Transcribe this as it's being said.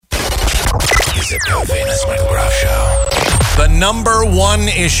Zip Code Famous Michael Groff Show. The number one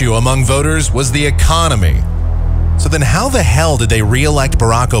issue among voters was the economy. So then how the hell did they re-elect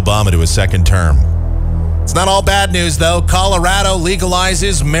Barack Obama to a second term? It's not all bad news, though. Colorado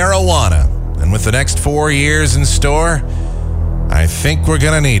legalizes marijuana. And with the next 4 years in store, I think we're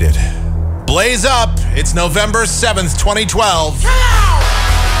going to need it. Blaze up. It's November 7th, 2012.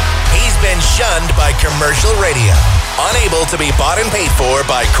 He's been shunned by commercial radio, unable to be bought and paid for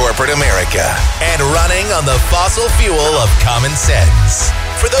by corporate America, and running on the fossil fuel of common sense.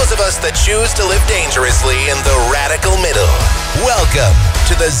 For those of us that choose to live dangerously in the radical middle, welcome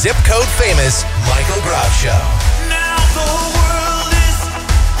to the Zip Code Famous Michael Groff Show. Now the world is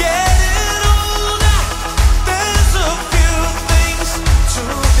getting older. There's a few things to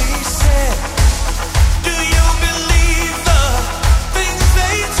be said. Do you believe the things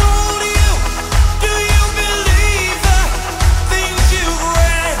they told you? Do you believe the things you've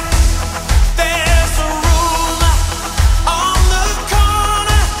read? There's a rumor on the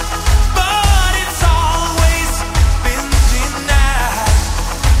corner, but it's always been denied.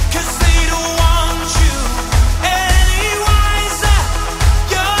 'Cause they don't want you any wiser.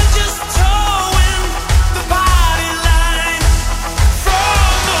 You're just towing the party line.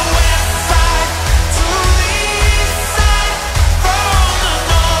 From the west side to the east side, from the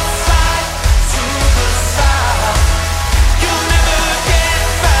north side to the south. You'll never get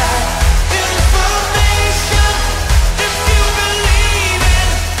back information if you believe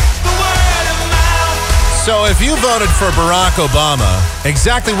in the word of mouth. So if you voted for Barack Obama,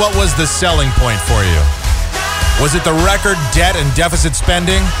 exactly what was the selling point for you? Was it the record debt and deficit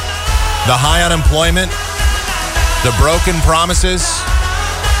spending? The high unemployment? The broken promises?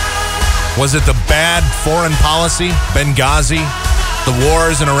 Was it the bad foreign policy, Benghazi, the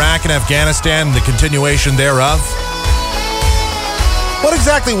wars in Iraq and Afghanistan, and the continuation thereof? What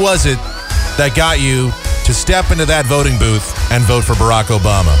exactly was it that got you to step into that voting booth and vote for Barack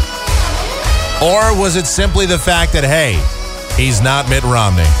Obama? Or was it simply the fact that, hey, he's not Mitt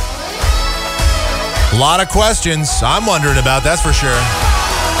Romney? A lot of questions I'm wondering about, that's for sure.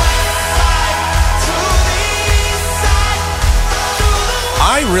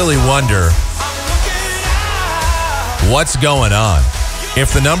 I really wonder what's going on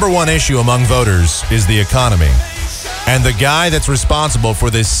if the number one issue among voters is the economy, and the guy that's responsible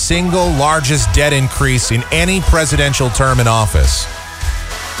for the single largest debt increase in any presidential term in office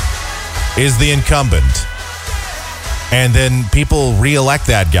is the incumbent, and then people re-elect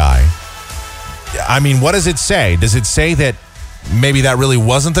that guy. I mean, what does it say? Does it say that maybe that really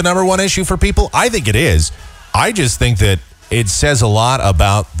wasn't the number one issue for people? I think it is. I just think that it says a lot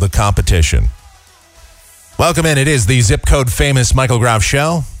about the competition. Welcome in. It is the Zip Code Famous Michael Groff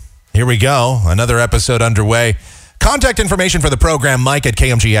Show. Here we go. Another episode underway. Contact information for the program,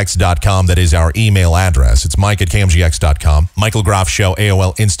 mike@kmgx.com. That is our email address. It's mike@kmgx.com. Michael Groff Show,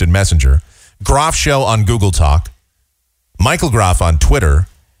 AOL Instant Messenger. Groff Show on Google Talk. Michael Groff on Twitter.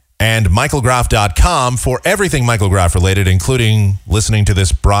 And michaelgroff.com for everything Michael Groff related, including listening to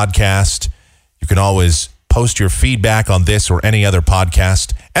this broadcast. You can always post your feedback on this or any other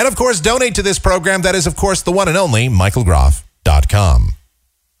podcast. And, of course, donate to this program. That is, of course, the one and only michaelgroff.com.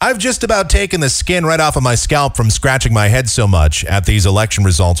 I've just about taken the skin right off of my scalp from scratching my head so much at these election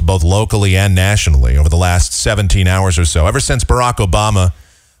results, both locally and nationally, over the last 17 hours or so, ever since Barack Obama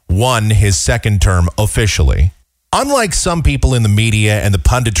won his second term officially. Unlike some people in the media and the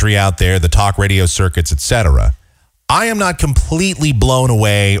punditry out there, the talk radio circuits, etc., I am not completely blown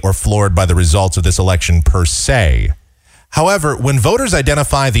away or floored by the results of this election per se. However, when voters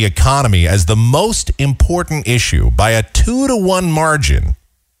identify the economy as the most important issue by a 2-to-1 margin,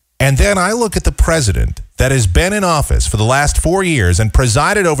 and then I look at the president that has been in office for the last 4 years and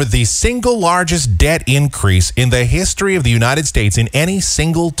presided over the single largest debt increase in the history of the United States in any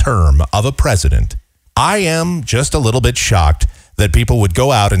single term of a president, I am just a little bit shocked that people would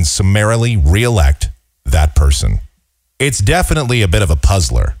go out and summarily re-elect that person. It's definitely a bit of a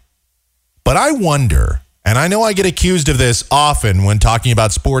puzzler. But I wonder, and I know I get accused of this often when talking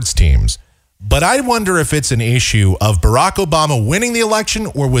about sports teams, but I wonder if it's an issue of Barack Obama winning the election,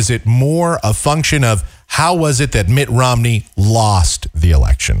 or was it more a function of how was it that Mitt Romney lost the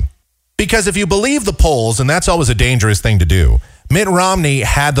election? Because if you believe the polls, and that's always a dangerous thing to do, Mitt Romney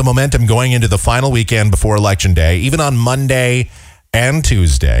had the momentum going into the final weekend before Election Day, even on Monday and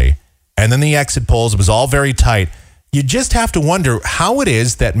Tuesday. And then the exit polls, it was all very tight. You just have to wonder how it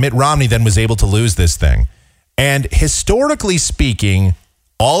is that Mitt Romney then was able to lose this thing. And historically speaking,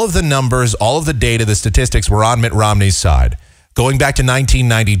 all of the numbers, all of the data, the statistics were on Mitt Romney's side. Going back to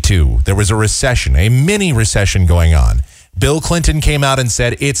 1992, there was a recession, a mini recession going on. Bill Clinton came out and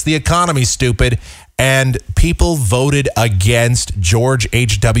said, it's the economy, stupid. And people voted against George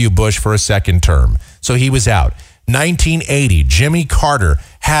H.W. Bush for a second term. So he was out. 1980, Jimmy Carter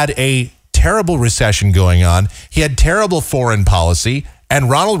had a terrible recession going on. He had terrible foreign policy. And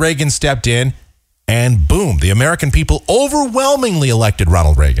Ronald Reagan stepped in. And boom, the American people overwhelmingly elected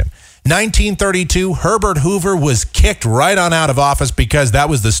Ronald Reagan. 1932, Herbert Hoover was kicked right on out of office because that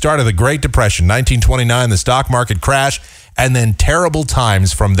was the start of the Great Depression. 1929, the stock market crash, and then terrible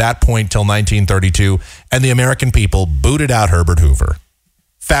times from that point till 1932, and the American people booted out Herbert Hoover.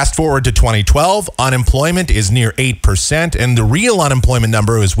 Fast forward to 2012, unemployment is near 8%, and the real unemployment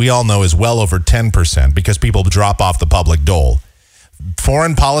number, as we all know, is well over 10% because people drop off the public dole.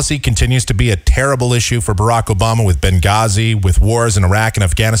 Foreign policy continues to be a terrible issue for Barack Obama with Benghazi, with wars in Iraq and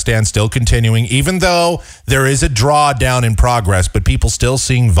Afghanistan still continuing, even though there is a drawdown in progress, but people still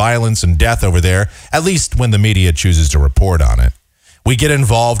seeing violence and death over there, at least when the media chooses to report on it. We get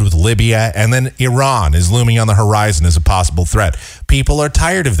involved with Libya, and then Iran is looming on the horizon as a possible threat. People are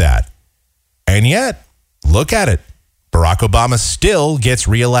tired of that. And yet, look at it. Barack Obama still gets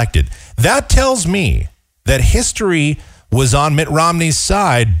reelected. That tells me that history was on Mitt Romney's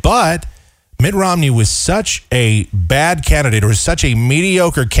side, but Mitt Romney was such a bad candidate or such a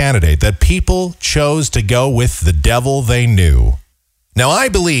mediocre candidate that people chose to go with the devil they knew. Now, I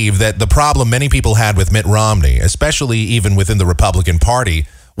believe that the problem many people had with Mitt Romney, especially even within the Republican Party,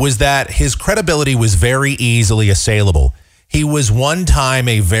 was that his credibility was very easily assailable. He was one time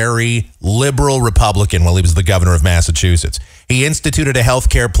a very liberal Republican while he was the governor of Massachusetts. He instituted a health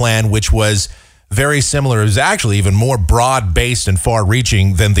care plan which was very similar. It was actually even more broad-based and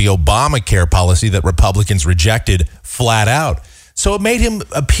far-reaching than the Obamacare policy that Republicans rejected flat out. So it made him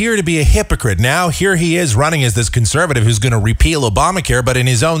appear to be a hypocrite. Now here he is running as this conservative who's going to repeal Obamacare, but in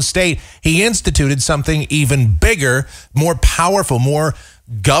his own state, he instituted something even bigger, more powerful, more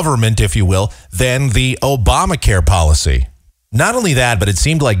government, if you will, than the Obamacare policy. Not only that, but it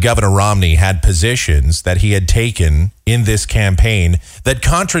seemed like Governor Romney had positions that he had taken in this campaign that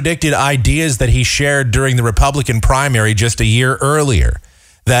contradicted ideas that he shared during the Republican primary just a year earlier.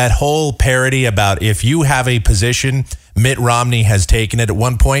 That whole parody about if you have a position, Mitt Romney has taken it at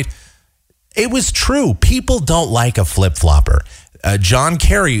one point. It was true. People don't like a flip-flopper. John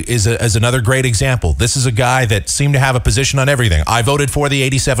Kerry is another great example. This is a guy that seemed to have a position on everything. I voted for the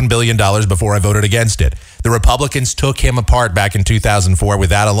 $87 billion before I voted against it. The Republicans took him apart back in 2004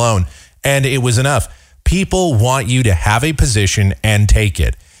 with that alone, and it was enough. People want you to have a position and take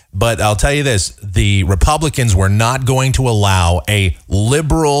it. But I'll tell you this, the Republicans were not going to allow a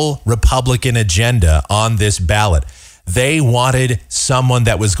liberal Republican agenda on this ballot. They wanted someone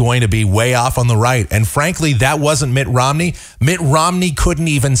that was going to be way off on the right. And frankly, that wasn't Mitt Romney. Mitt Romney couldn't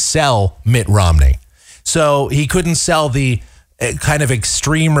even sell Mitt Romney. So he couldn't sell the kind of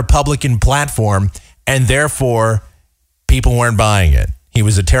extreme Republican platform, and therefore people weren't buying it. He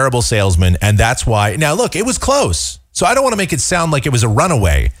was a terrible salesman, and that's why. Now, look, it was close. So I don't want to make it sound like it was a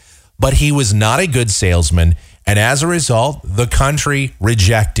runaway, but he was not a good salesman. And as a result, the country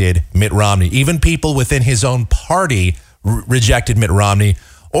rejected Mitt Romney. Even people within his own party rejected Mitt Romney,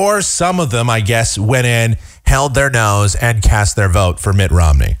 or some of them, I guess, went in, held their nose, and cast their vote for Mitt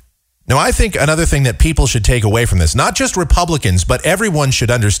Romney. Now, I think another thing that people should take away from this, not just Republicans, but everyone should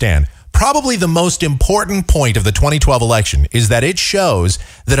understand, probably the most important point of the 2012 election is that it shows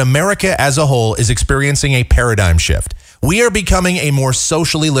that America as a whole is experiencing a paradigm shift. We are becoming a more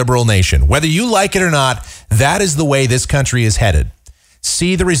socially liberal nation. Whether you like it or not, that is the way this country is headed.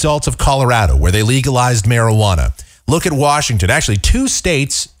 See the results of Colorado, where they legalized marijuana. Look at Washington. Actually, 2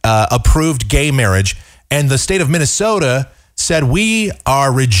 states approved gay marriage, and the state of Minnesota said we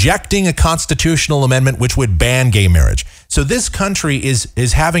are rejecting a constitutional amendment which would ban gay marriage. So this country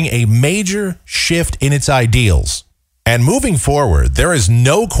is having a major shift in its ideals. And moving forward, there is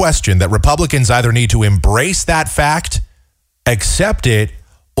no question that Republicans either need to embrace that fact, accept it,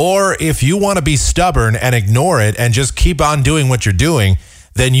 or if you want to be stubborn and ignore it and just keep on doing what you're doing,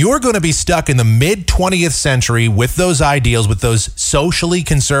 then you're going to be stuck in the mid-20th century with those ideals, with those socially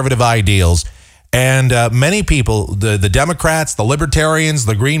conservative ideals. And many people, the Democrats, the Libertarians,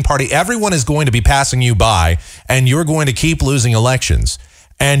 the Green Party, everyone is going to be passing you by, and you're going to keep losing elections.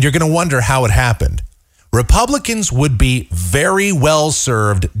 And you're going to wonder how it happened. Republicans would be very well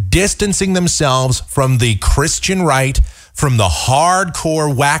served distancing themselves from the Christian right, from the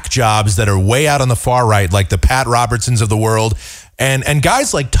hardcore whack jobs that are way out on the far right, like the Pat Robertsons of the world, and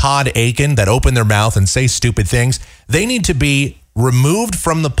guys like Todd Aiken that open their mouth and say stupid things. They need to be removed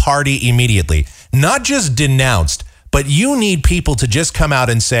from the party immediately. Not just denounced, but you need people to just come out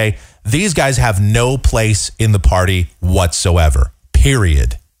and say, These guys have no place in the party whatsoever,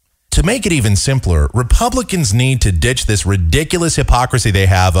 period. To make it even simpler, Republicans need to ditch this ridiculous hypocrisy they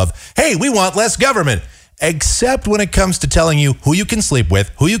have of, hey, we want less government, except when it comes to telling you who you can sleep with,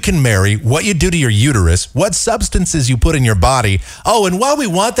 who you can marry, what you do to your uterus, what substances you put in your body. Oh, and while we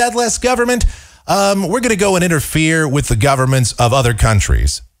want that less government, we're going to go and interfere with the governments of other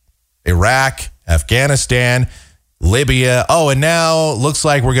countries. Iraq, Afghanistan, Libya. Oh, and now looks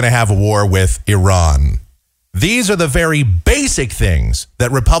like we're going to have a war with Iran. These are the very basic things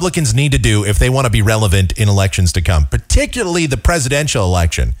that Republicans need to do if they want to be relevant in elections to come, particularly the presidential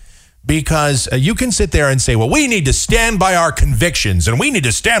election. Because you can sit there and say, well, we need to stand by our convictions and we need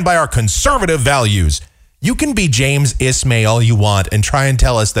to stand by our conservative values. You can be James Ismay all you want and try and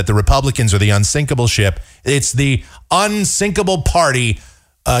tell us that the Republicans are the unsinkable ship. It's the unsinkable party.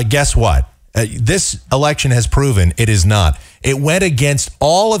 Guess what? This election has proven it is not. It went against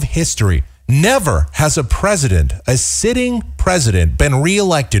all of history. Never has a sitting president, been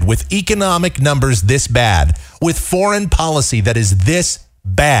reelected with economic numbers this bad, with foreign policy that is this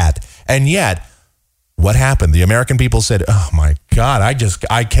bad. And yet, what happened? The American people said, oh my God,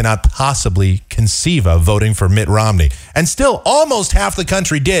 I cannot possibly conceive of voting for Mitt Romney. And still, almost half the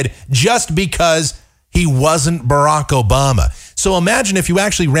country did, just because he wasn't Barack Obama. So imagine if you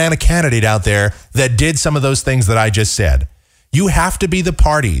actually ran a candidate out there that did some of those things that I just said. You have to be the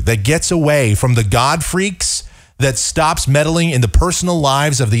party that gets away from the God freaks, that stops meddling in the personal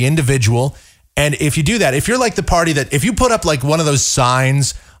lives of the individual. And if you do that, if you're like the party that, if you put up like one of those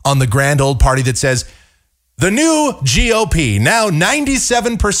signs on the grand old party that says, the new GOP, now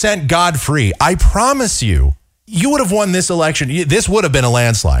 97% God-free, I promise you, you would have won this election. This would have been a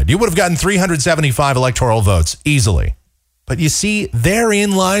landslide. You would have gotten 375 electoral votes easily. But you see,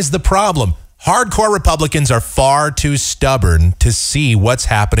 therein lies the problem. Hardcore Republicans are far too stubborn to see what's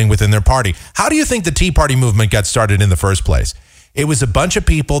happening within their party. How do you think the Tea Party movement got started in the first place? It was a bunch of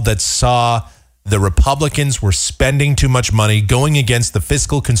people that saw the Republicans were spending too much money, going against the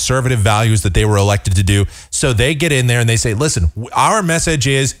fiscal conservative values that they were elected to do. So they get in there and they say, listen, our message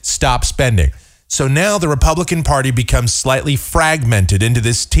is stop spending. So now the Republican Party becomes slightly fragmented into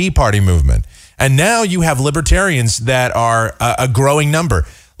this Tea Party movement. And now you have libertarians that are a growing number.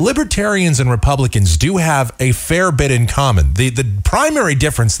 Libertarians and Republicans do have a fair bit in common. The primary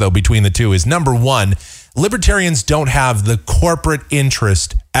difference, though, between the two is, number one, libertarians don't have the corporate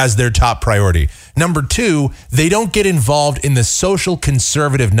interest as their top priority. Number two, they don't get involved in the social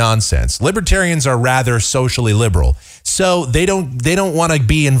conservative nonsense. Libertarians are rather socially liberal. So they don't want to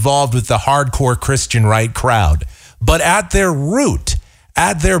be involved with the hardcore Christian right crowd. But at their root,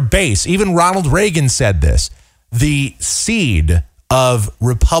 at their base, even Ronald Reagan said this, the seed of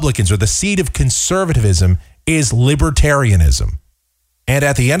Republicans, or the seed of conservatism, is libertarianism. And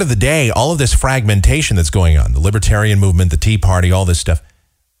at the end of the day, all of this fragmentation that's going on, the libertarian movement, the Tea Party, all this stuff,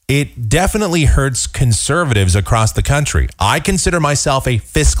 it definitely hurts conservatives across the country. I consider myself a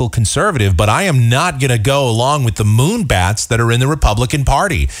fiscal conservative, but I am not going to go along with the moonbats that are in the Republican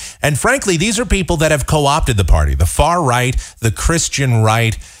Party. And frankly, these are people that have co-opted the party. The far right, the Christian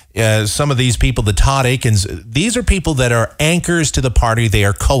right, some of these people, the Todd Akins, these are people that are anchors to the party. They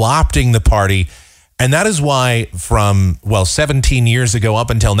are co-opting the party. And that is why from, 17 years ago up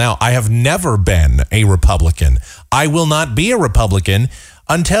until now, I have never been a Republican. I will not be a Republican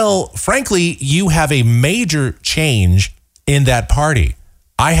until, frankly, you have a major change in that party.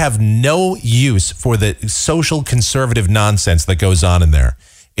 I have no use for the social conservative nonsense that goes on in there.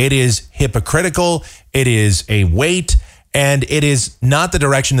 It is hypocritical. It is a weight. And it is not the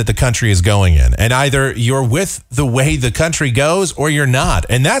direction that the country is going in. And either you're with the way the country goes or you're not.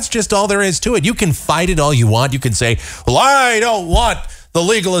 And that's just all there is to it. You can fight it all you want. You can say, well, I don't want the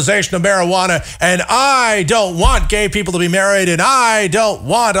legalization of marijuana, and I don't want gay people to be married, and I don't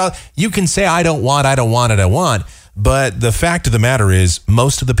want... You can say, I don't want. But the fact of the matter is,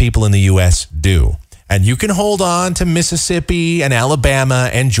 most of the people in the U.S. do. And you can hold on to Mississippi and Alabama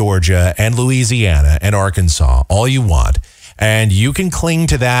and Georgia and Louisiana and Arkansas all you want. And you can cling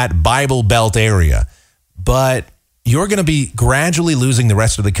to that Bible Belt area. But you're going to be gradually losing the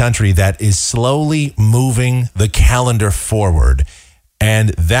rest of the country that is slowly moving the calendar forward. And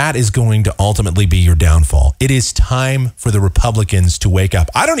that is going to ultimately be your downfall. It is time for the Republicans to wake up.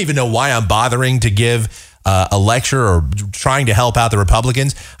 I don't even know why I'm bothering to give a lecture or trying to help out the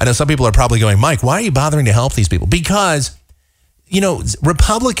Republicans. I know some people are probably going, Mike, why are you bothering to help these people? Because,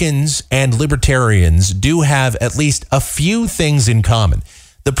 Republicans and libertarians do have at least a few things in common.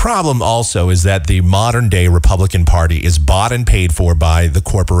 The problem also is that the modern day Republican Party is bought and paid for by the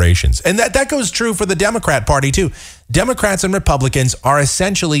corporations. And that goes true for the Democrat Party too. Democrats and Republicans are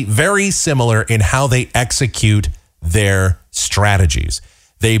essentially very similar in how they execute their strategies.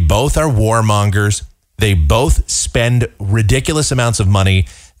 They both are warmongers. They both spend ridiculous amounts of money.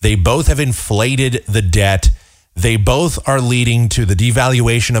 They both have inflated the debt. They both are leading to the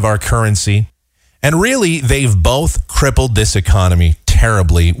devaluation of our currency. And really, they've both crippled this economy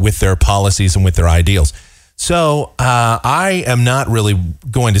terribly with their policies and with their ideals. So I am not really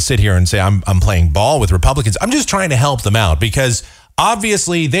going to sit here and say I'm playing ball with Republicans. I'm just trying to help them out because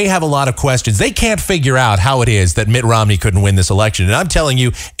obviously they have a lot of questions. They can't figure out how it is that Mitt Romney couldn't win this election. And I'm telling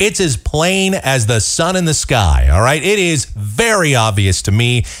you, it's as plain as the sun in the sky. All right. It is very obvious to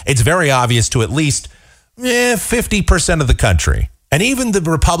me. It's very obvious to at least 50% of the country. And even the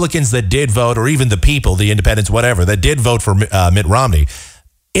Republicans that did vote, or even the people, the independents, whatever, that did vote for Mitt Romney,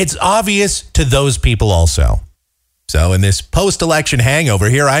 it's obvious to those people also. So in this post-election hangover,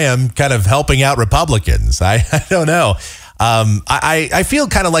 here I am kind of helping out Republicans. I don't know. I feel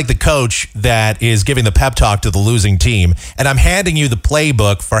kind of like the coach that is giving the pep talk to the losing team, and I'm handing you the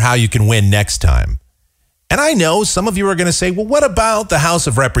playbook for how you can win next time. And I know some of you are going to say, well, what about the House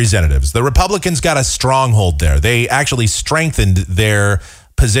of Representatives? The Republicans got a stronghold there. They actually strengthened their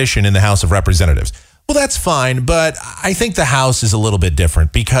position in the House of Representatives. Well, that's fine, but I think the House is a little bit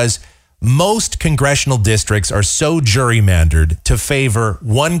different because most congressional districts are so gerrymandered to favor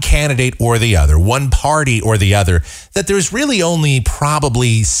one candidate or the other, one party or the other, that there's really only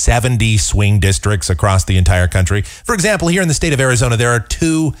probably 70 swing districts across the entire country. For example, here in the state of Arizona, there are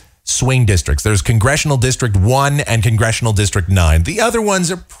 2 swing districts. There's Congressional District 1 and Congressional District 9. The other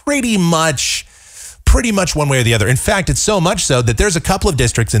ones are pretty much one way or the other. In fact, it's so much so that there's a couple of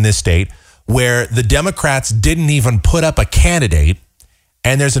districts in this state where the Democrats didn't even put up a candidate.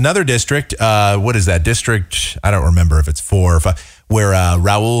 And there's another district, what is that district? I don't remember if it's 4 or 5, where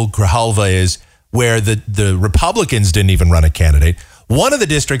Raul Grijalva is, where the Republicans didn't even run a candidate. One of the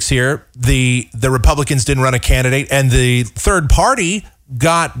districts here, the Republicans didn't run a candidate, and the third party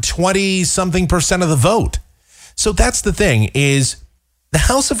got 20-something% of the vote. So that's the thing, is the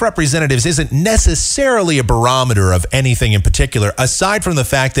House of Representatives isn't necessarily a barometer of anything in particular, aside from the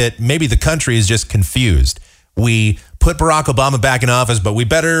fact that maybe the country is just confused. We put Barack Obama back in office, but we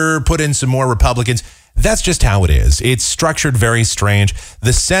better put in some more Republicans. That's just how it is. It's structured very strange.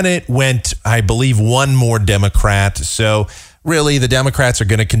 The Senate went, I believe, 1 more Democrat. So really, the Democrats are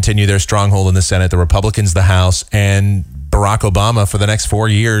going to continue their stronghold in the Senate, the Republicans, the House, and Barack Obama for the next 4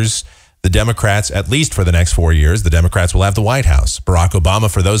 years. The Democrats, at least for the next 4 years, the Democrats will have the White House. Barack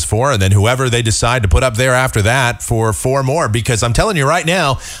Obama for those 4, and then whoever they decide to put up there after that for 4 more. Because I'm telling you right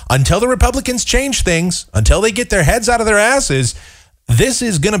now, until the Republicans change things, until they get their heads out of their asses, this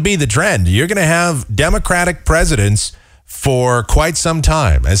is going to be the trend. You're going to have Democratic presidents for quite some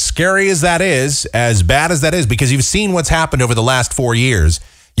time. As scary as that is, as bad as that is, because you've seen what's happened over the last 4 years,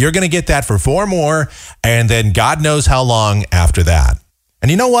 you're going to get that for 4 more, and then God knows how long after that. And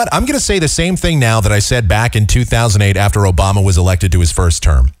you know what? I'm going to say the same thing now that I said back in 2008 after Obama was elected to his first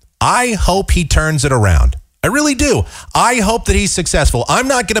term. I hope he turns it around. I really do. I hope that he's successful. I'm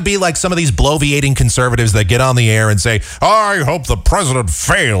not going to be like some of these bloviating conservatives that get on the air and say, I hope the president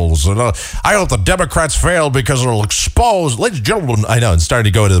fails. And, I hope the Democrats fail because it'll expose, ladies and gentlemen, I know, it's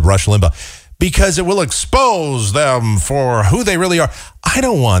starting to go to the Rush Limbaugh, because it will expose them for who they really are. I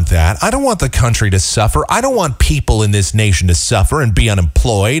don't want that. I don't want the country to suffer. I don't want people in this nation to suffer and be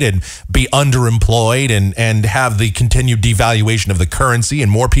unemployed and be underemployed and have the continued devaluation of the currency and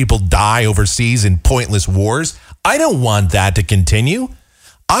more people die overseas in pointless wars. I don't want that to continue.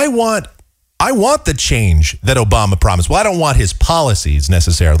 I want the change that Obama promised. Well, I don't want his policies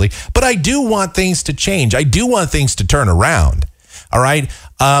necessarily, but I do want things to change. I do want things to turn around. All right.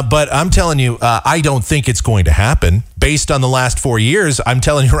 But I'm telling you, I don't think it's going to happen. Based on the last 4 years, I'm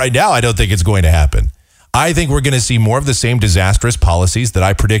telling you right now, I don't think it's going to happen. I think we're going to see more of the same disastrous policies that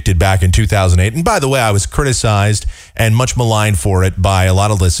I predicted back in 2008. And by the way, I was criticized and much maligned for it by a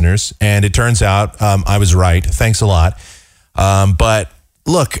lot of listeners. And it turns out I was right. Thanks a lot. But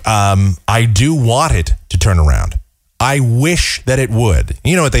look, I do want it to turn around. I wish that it would.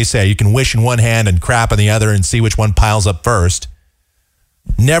 You know what they say, you can wish in one hand and crap in the other and see which one piles up first.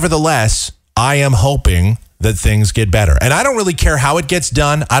 Nevertheless, I am hoping that things get better. And I don't really care how it gets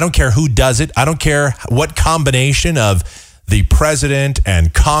done. I don't care who does it. I don't care what combination of the president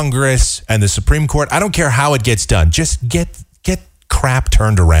and Congress and the Supreme Court. I don't care how it gets done. Just get crap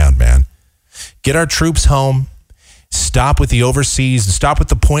turned around, man. Get our troops home. Stop with the overseas. Stop with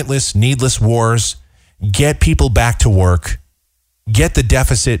the pointless, needless wars. Get people back to work. get the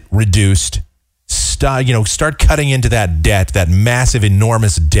deficit reduced, start cutting into that debt, that massive,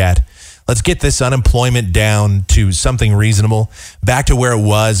 enormous debt. Let's get this unemployment down to something reasonable, back to where it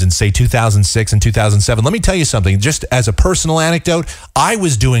was in, say, 2006 and 2007. Let me tell you something, just as a personal anecdote, I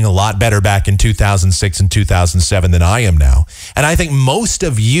was doing a lot better back in 2006 and 2007 than I am now. And I think most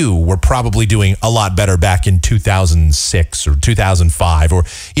of you were probably doing a lot better back in 2006 or 2005 or,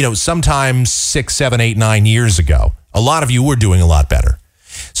 sometime 6, 7, 8, 9 years ago. A lot of you were doing a lot better.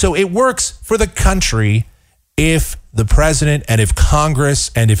 So it works for the country if the president and if Congress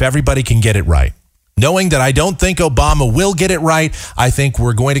and if everybody can get it right. Knowing that I don't think Obama will get it right, I think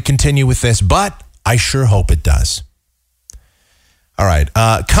we're going to continue with this, but I sure hope it does. All right,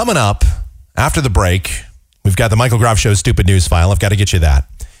 coming up after the break, we've got the Michael Groff Show Stupid News File. I've got to get you that.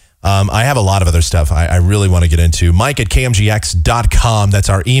 I have a lot of other stuff I really want to get into. Mike@kmgx.com. That's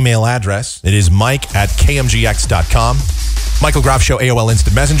our email address. It is Mike@kmgx.com. Michael Groff Show, AOL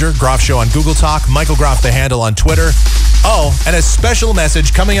Instant Messenger. Groff Show on Google Talk. Michael Groff, the handle on Twitter. Oh, and a special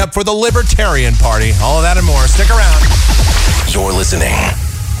message coming up for the Libertarian Party. All of that and more. Stick around. You're listening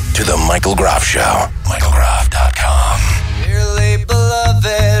to The Michael Groff Show. MichaelGroff.com. Dearly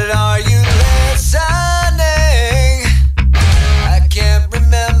beloved, are you listening? I can't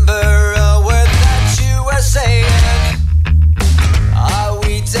remember a word that you were saying. Are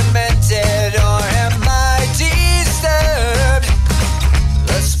we demented or am I disturbed?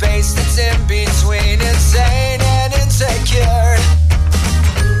 The space that's in between insane and insecure.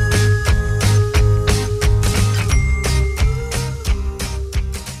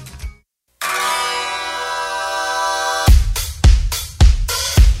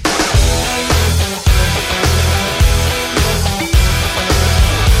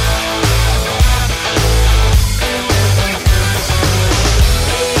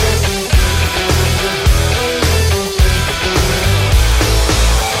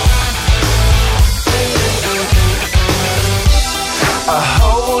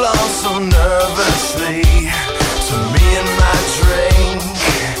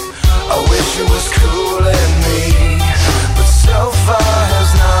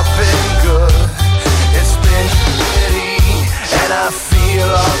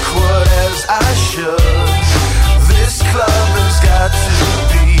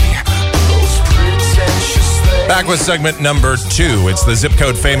 Back with segment number 2. It's the Zip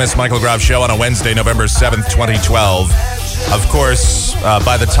Code Famous Michael Groff Show on a Wednesday, November 7th, 2012. Of course,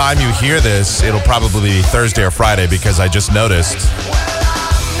 by the time you hear this, it'll probably be Thursday or Friday because I just noticed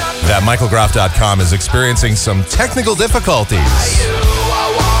that MichaelGroff.com is experiencing some technical difficulties.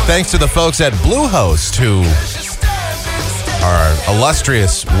 Thanks to the folks at Bluehost, who are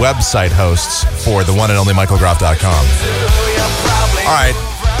illustrious website hosts for the one and only MichaelGroff.com. All right.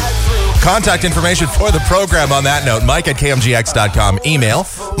 Contact information for the program on that note, Mike@kmgx.com. Email,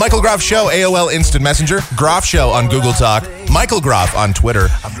 Michael Groff Show, AOL Instant Messenger, Groff Show on Google Talk, Michael Groff on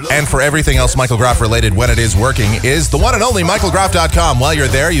Twitter, and for everything else Michael Groff related when it is working is the one and only MichaelGroff.com. While you're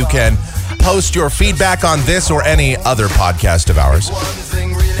there, you can post your feedback on this or any other podcast of ours.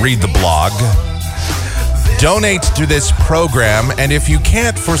 Read the blog. Donate to this program, and if you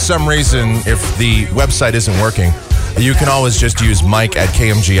can't for some reason, if the website isn't working, you can always just use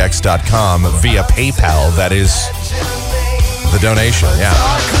Mike@kmgx.com via PayPal. That is the donation, yeah.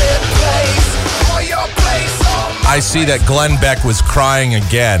 I see that Glenn Beck was crying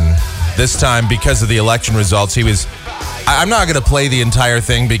again, this time because of the election results. I'm not going to play the entire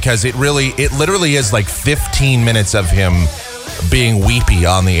thing because it literally is like 15 minutes of him being weepy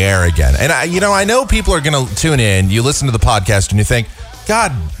on the air again. And I know people are going to tune in. You listen to the podcast and you think,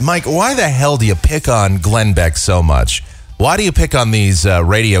 God, Mike, why the hell do you pick on Glenn Beck so much? Why do you pick on these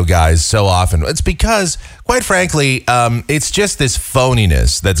radio guys so often? It's because, quite frankly, it's just this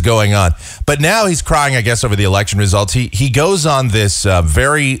phoniness that's going on. But now he's crying, I guess, over the election results. He goes on this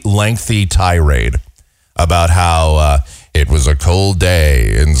very lengthy tirade about how it was a cold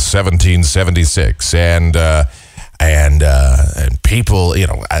day in 1776 and people,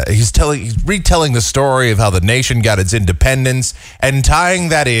 he's retelling the story of how the nation got its independence and tying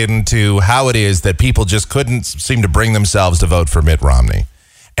that into how it is that people just couldn't seem to bring themselves to vote for Mitt Romney.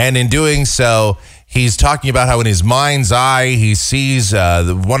 And in doing so, he's talking about how in his mind's eye, he sees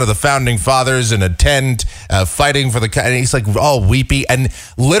one of the founding fathers in a tent fighting for the, and he's like all weepy. And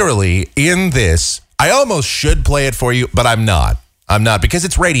literally in this, I almost should play it for you, but I'm not because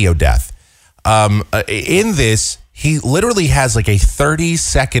it's radio death. In this, he literally has like a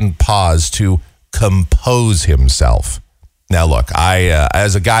 30-second pause to compose himself. Now, look, I,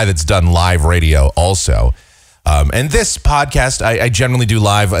 as a guy that's done live radio also, and this podcast, I generally do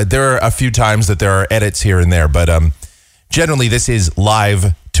live. There are a few times that there are edits here and there, but Generally, this is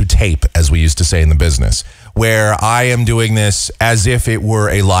live to tape, as we used to say in the business, where I am doing this as if it were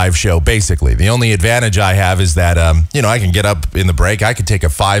a live show, basically. The only advantage I have is that, I can get up in the break. I could take a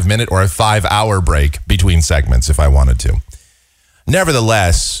 5-minute or a 5-hour break between segments if I wanted to.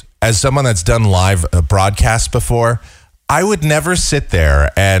 Nevertheless, as someone that's done live broadcasts before, I would never sit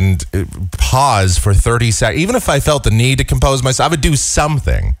there and pause for 30 seconds. Even if I felt the need to compose myself, I would do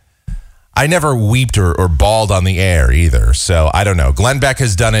something. I never weeped or bawled on the air either. So I don't know. Glenn Beck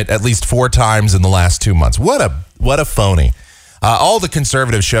has done it at least 4 times in the last 2 months. What a phony. All the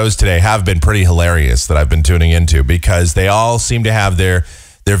conservative shows today have been pretty hilarious that I've been tuning into because they all seem to have their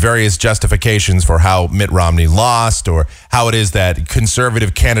various justifications for how Mitt Romney lost or how it is that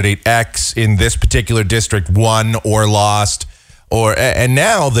conservative candidate X in this particular district won or lost. And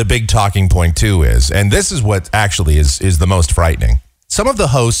now the big talking point too is, and this is what actually is the most frightening. Some of the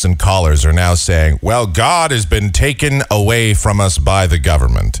hosts and callers are now saying, well, God has been taken away from us by the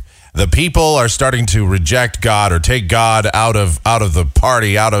government. The people are starting to reject God or take God out of the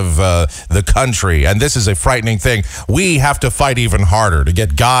party, out of the country. And this is a frightening thing. We have to fight even harder to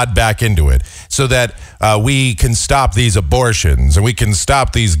get God back into it so that we can stop these abortions and we can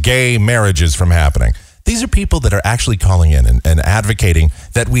stop these gay marriages from happening. These are people that are actually calling in and advocating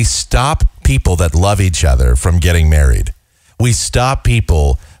that we stop people that love each other from getting married. We stop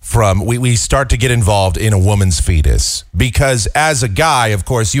people from, we start to get involved in a woman's fetus. Because as a guy, of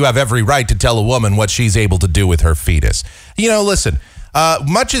course, you have every right to tell a woman what she's able to do with her fetus. Listen,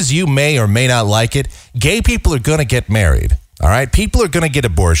 much as you may or may not like it, gay people are going to get married. All right? People are going to get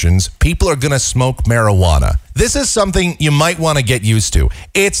abortions. People are going to smoke marijuana. This is something you might want to get used to.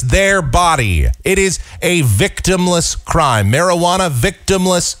 It's their body. It is a victimless crime. Marijuana,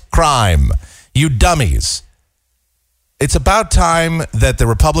 victimless crime. You dummies. It's about time that the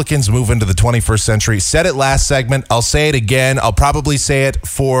Republicans move into the 21st century. Said it last segment. I'll say it again. I'll probably say it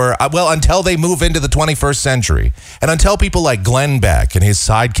until they move into the 21st century. And until people like Glenn Beck and his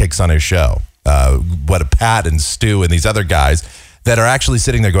sidekicks on his show, Pat and Stu and these other guys that are actually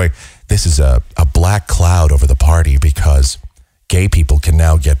sitting there going, this is a black cloud over the party because gay people can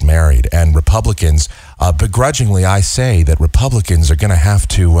now get married. And Republicans, begrudgingly, I say that Republicans are going to have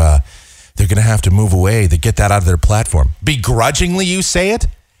to... they're going to have to move away to get that out of their platform. Begrudgingly, you say it?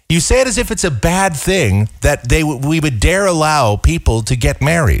 You say it as if it's a bad thing that we would dare allow people to get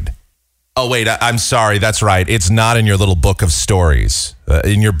married. Oh, wait, I'm sorry. That's right. It's not in your little book of stories.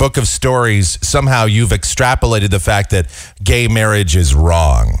 In your book of stories, somehow you've extrapolated the fact that gay marriage is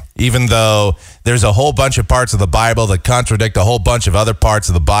wrong, even though there's a whole bunch of parts of the Bible that contradict a whole bunch of other parts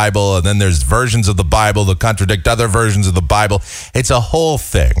of the Bible, and then there's versions of the Bible that contradict other versions of the Bible. It's a whole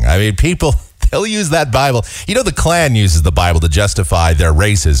thing. I mean, people, they'll use that Bible. The Klan uses the Bible to justify their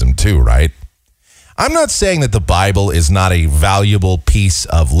racism too, right? I'm not saying that the Bible is not a valuable piece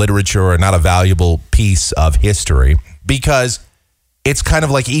of literature or not a valuable piece of history, because it's kind of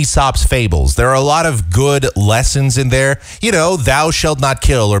like Aesop's fables. There are a lot of good lessons in there. Thou shalt not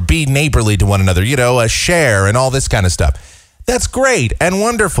kill or be neighborly to one another, share and all this kind of stuff. That's great and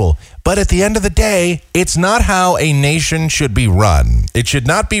wonderful. But at the end of the day, it's not how a nation should be run. It should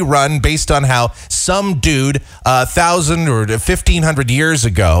not be run based on how some dude 1,000 or 1,500 years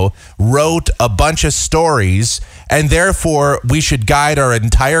ago wrote a bunch of stories, and therefore we should guide our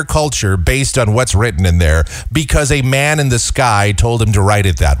entire culture based on what's written in there because a man in the sky told him to write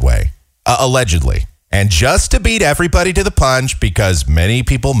it that way, allegedly. And just to beat everybody to the punch, because many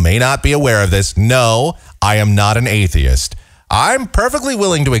people may not be aware of this, no, I am not an atheist. I'm perfectly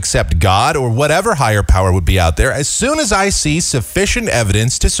willing to accept God or whatever higher power would be out there as soon as I see sufficient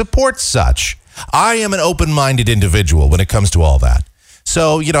evidence to support such. I am an open-minded individual when it comes to all that.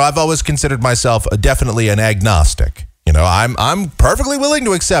 So, I've always considered myself definitely an agnostic. I'm perfectly willing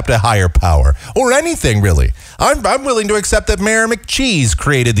to accept a higher power or anything, really. I'm willing to accept that Mayor McCheese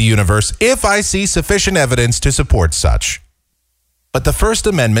created the universe if I see sufficient evidence to support such. But the First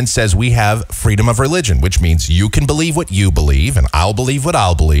Amendment says we have freedom of religion, which means you can believe what you believe and I'll believe what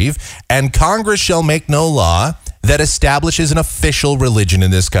I'll believe, and Congress shall make no law that establishes an official religion in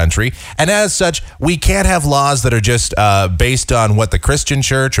this country. And as such, we can't have laws that are just based on what the Christian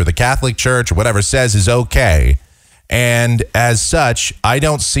church or the Catholic church or whatever says is okay. And as such, I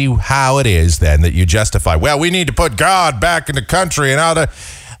don't see how it is then that you justify, well, we need to put God back in the country and all that.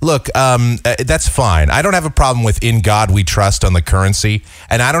 Look, that's fine. I don't have a problem with in God we trust on the currency.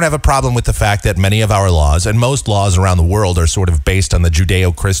 And I don't have a problem with the fact that many of our laws and most laws around the world are sort of based on the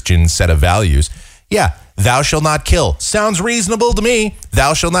Judeo-Christian set of values. Yeah, thou shalt not kill. Sounds reasonable to me.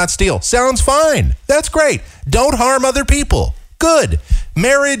 Thou shalt not steal. Sounds fine. That's great. Don't harm other people. Good.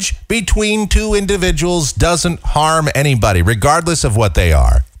 Marriage between two individuals doesn't harm anybody, regardless of what they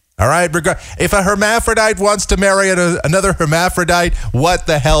are. All right? If a hermaphrodite wants to marry another hermaphrodite, what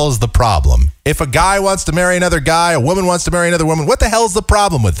the hell's the problem? If a guy wants to marry another guy, a woman wants to marry another woman, what the hell's the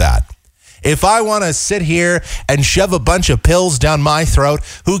problem with that? If I want to sit here and shove a bunch of pills down my throat,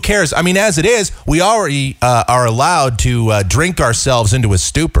 who cares? I mean, as it is, we already are allowed to drink ourselves into a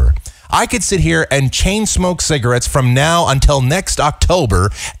stupor. I could sit here and chain smoke cigarettes from now until next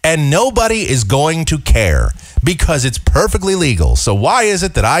October, and nobody is going to care because it's perfectly legal. So why is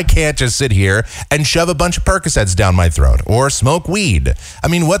it that I can't just sit here and shove a bunch of Percocets down my throat or smoke weed? I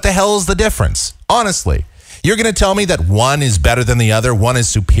mean, what the hell is the difference? Honestly. You're going to tell me that one is better than the other, one is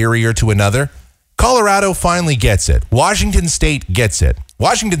superior to another? Colorado finally gets it. Washington State gets it.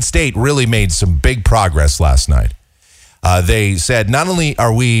 Washington State really made some big progress last night. They said, not only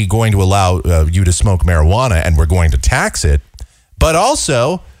are we going to allow you to smoke marijuana and we're going to tax it, but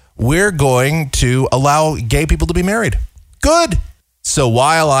also we're going to allow gay people to be married. Good. So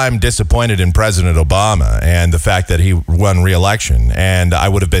while I'm disappointed in President Obama and the fact that he won re-election, and I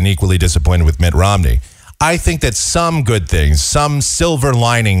would have been equally disappointed with Mitt Romney, I think that some good things, some silver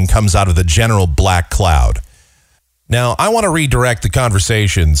lining comes out of the general black cloud. Now, I want to redirect the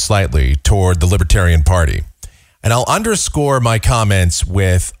conversation slightly toward the Libertarian Party. And I'll underscore my comments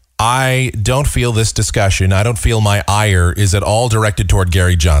with, I don't feel this discussion, I don't feel my ire is at all directed toward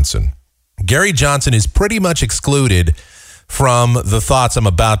Gary Johnson. Gary Johnson is pretty much excluded from the thoughts I'm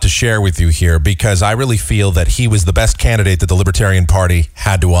about to share with you here because I really feel that he was the best candidate that the Libertarian Party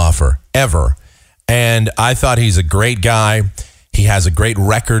had to offer, ever. And I thought he's a great guy. He has a great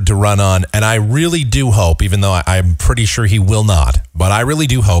record to run on. And I really do hope, even though I'm pretty sure he will not, but I really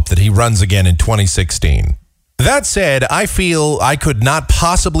do hope that he runs again in 2016. That said, I feel I could not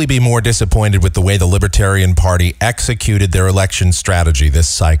possibly be more disappointed with the way the Libertarian Party executed their election strategy this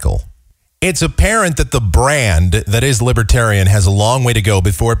cycle. It's apparent that the brand that is Libertarian has a long way to go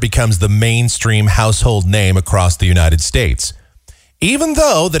before it becomes the mainstream household name across the United States. Even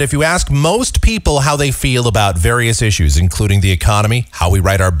though that if you ask most people how they feel about various issues, including the economy, how we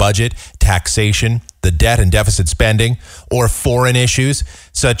write our budget, taxation, the debt and deficit spending, or foreign issues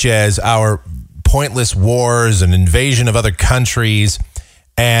such as our pointless wars and invasion of other countries,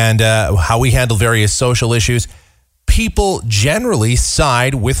 and how we handle various social issues, people generally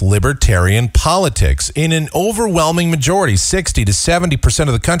side with libertarian politics in an overwhelming majority, 60 to 70%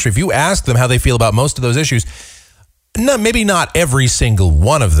 of the country. If you ask them how they feel about most of those issues, no, maybe not every single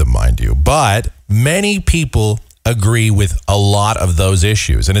one of them, mind you, but many people agree with a lot of those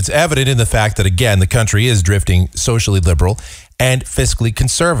issues. And it's evident in the fact that, again, the country is drifting socially liberal and fiscally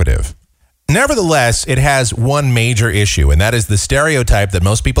conservative. Nevertheless, it has one major issue, and that is the stereotype that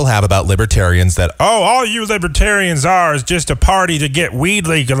most people have about libertarians that, oh, all you libertarians are is just a party to get weed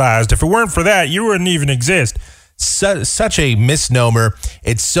legalized. If it weren't for that, you wouldn't even exist. Such a misnomer.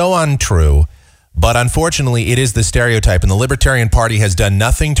 It's so untrue. But unfortunately, it is the stereotype, and the Libertarian Party has done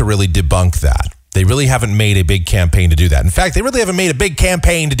nothing to really debunk that. They really haven't made a big campaign to do that. In fact, they really haven't made a big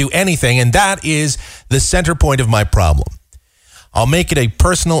campaign to do anything, and that is the center point of my problem. I'll make it a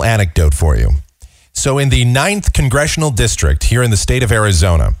personal anecdote for you. So in the 9th Congressional District here in the state of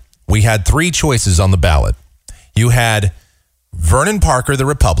Arizona, we had 3 choices on the ballot. You had Vernon Parker, the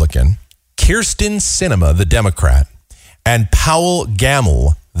Republican, Kyrsten Sinema, the Democrat, and Powell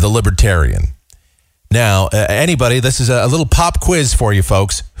Gamble, the Libertarian. Now, this is a little pop quiz for you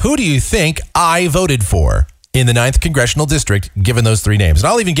folks. Who do you think I voted for in the 9th Congressional District, given those 3 names? And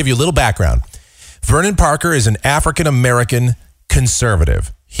I'll even give you a little background. Vernon Parker is an African-American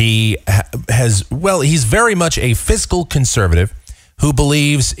conservative. He's very much a fiscal conservative who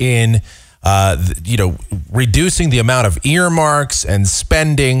believes in, reducing the amount of earmarks and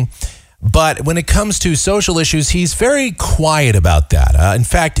spending. But when it comes to social issues, he's very quiet about that. In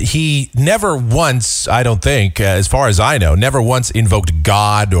fact, he never once, I don't think, as far as I know, never once invoked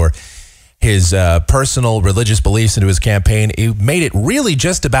God or his personal religious beliefs into his campaign. He made it really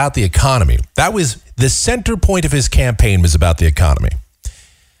just about the economy. That was the center point of his campaign, was about the economy.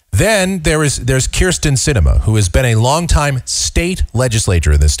 Then there's Kyrsten Sinema, who has been a longtime state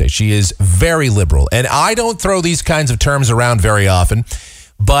legislator in this state. She is very liberal. And I don't throw these kinds of terms around very often,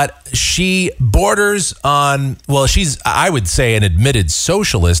 but she borders on, she's, I would say, an admitted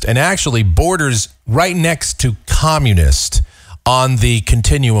socialist and actually borders right next to communist on the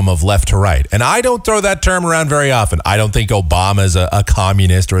continuum of left to right. And I don't throw that term around very often. I don't think Obama is a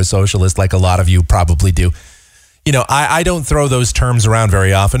communist or a socialist like a lot of you probably do. I don't throw those terms around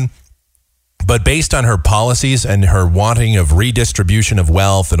very often. But based on her policies and her wanting of redistribution of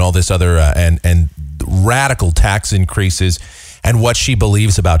wealth and all this other and radical tax increases and what she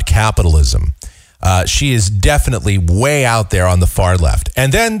believes about capitalism. She is definitely way out there on the far left.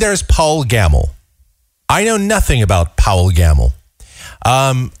 And then there's Paul Gamble. I know nothing about Paul Gamble.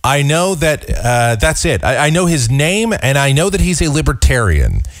 I know that that's it. I know his name, and I know that he's a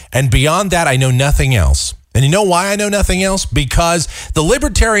libertarian. And beyond that, I know nothing else. And you know why I know nothing else? Because the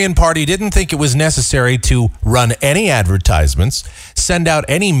Libertarian Party didn't think it was necessary to run any advertisements, send out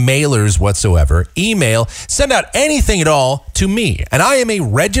any mailers whatsoever, email, send out anything at all to me. And I am a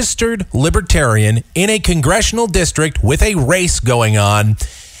registered libertarian in a congressional district with a race going on.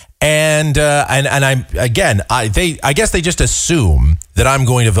 And I'm again, I guess they just assume that I'm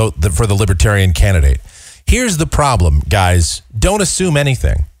going to vote for the Libertarian candidate. Here's the problem, guys. Don't assume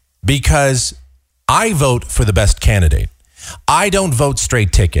anything, because I vote for the best candidate. I don't vote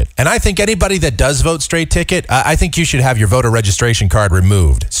straight ticket. And I think anybody that does vote straight ticket, I think you should have your voter registration card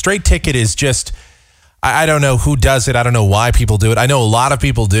removed. Straight ticket is just, I don't know who does it. I don't know why people do it. I know a lot of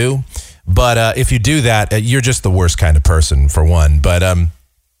people do. But if you do that, you're just the worst kind of person, for one. But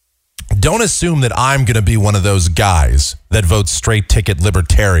don't assume that I'm going to be one of those guys that votes straight ticket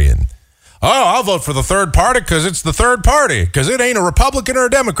libertarian. Oh, I'll vote for the third party because it's the third party, because it ain't a Republican or a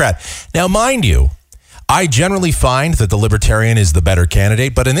Democrat. Now, mind you, I generally find that the Libertarian is the better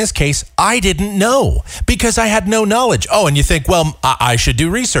candidate, but in this case, I didn't know because I had no knowledge. Oh, and you think, well, I should do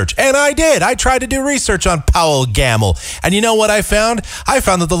research. And I did. I tried to do research on Paul Gamble. And you know what I found? I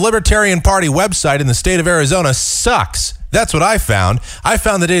found that the Libertarian Party website in the state of Arizona sucks. That's what I found. I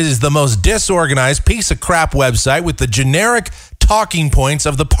found that it is the most disorganized piece of crap website with the generic talking points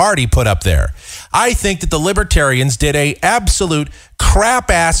of the party put up there. I think that the Libertarians did a absolute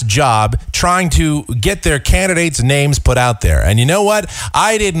crap-ass job trying to get their candidates' names put out there. And you know what?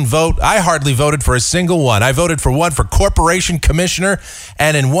 I didn't vote. I hardly voted for a single one. I voted for one for corporation commissioner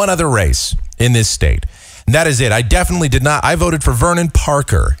and in one other race in this state. And that is it. I definitely did not. I voted for Vernon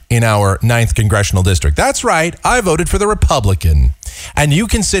Parker in our 9th congressional district. That's right. I voted for the Republican. And you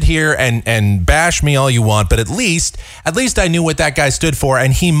can sit here and bash me all you want, but at least I knew what that guy stood for,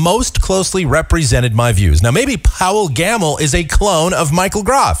 and he most closely represented my views. Now, maybe Paul Gamble is a clone of Michael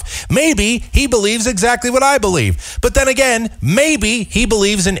Groff. Maybe he believes exactly what I believe. But then again, maybe he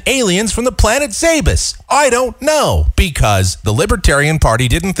believes in aliens from the planet Zabus. I don't know, because the Libertarian Party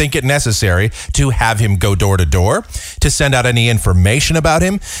didn't think it necessary to have him go door to door, to send out any information about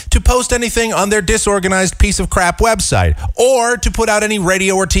him, to post anything on their disorganized piece of crap website, or to put out any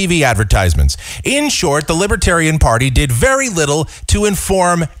radio or TV advertisements. In short, the Libertarian Party did very little to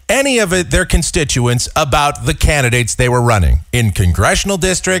inform any of their constituents about the candidates they were running in congressional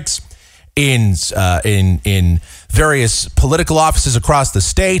districts, in various political offices across the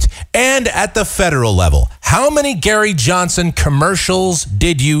state, and at the federal level. How many Gary Johnson commercials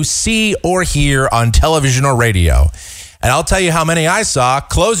did you see or hear on television or radio? And I'll tell you how many I saw.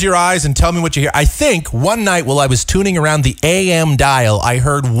 Close your eyes and tell me what you hear. I think one night while I was tuning around the AM dial, I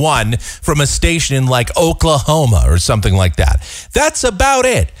heard one from a station in like Oklahoma or something like that. That's about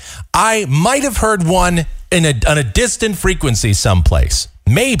it. I might have heard one on a distant frequency someplace.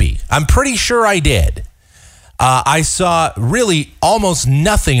 Maybe. I'm pretty sure I did. I saw really almost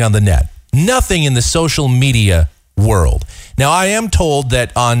nothing on the net. Nothing in the social media world. Now, I am told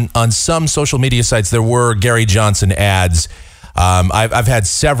that on some social media sites there were Gary Johnson ads. I've had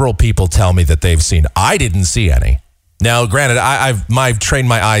several people tell me that they've seen. I didn't see any. Now, granted, I've trained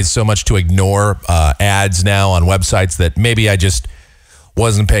my eyes so much to ignore ads now on websites that maybe I just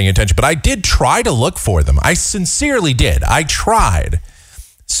wasn't paying attention. But I did try to look for them. I sincerely did. I tried.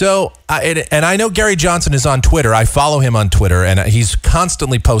 So, and I know Gary Johnson is on Twitter. I follow him on Twitter, and he's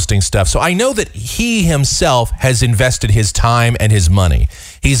constantly posting stuff. So I know that he himself has invested his time and his money.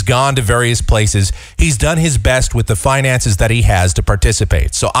 He's gone to various places. He's done his best with the finances that he has to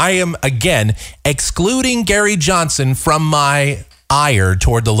participate. So I am, again, excluding Gary Johnson from my ire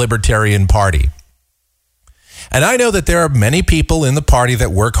toward the Libertarian Party. And I know that there are many people in the party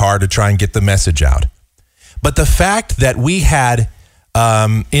that work hard to try and get the message out. But the fact that we had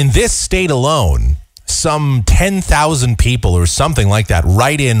in this state alone, some 10,000 people or something like that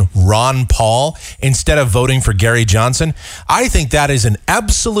write in Ron Paul instead of voting for Gary Johnson, I think that is an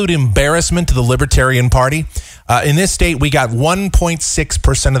absolute embarrassment to the Libertarian Party. In this state, we got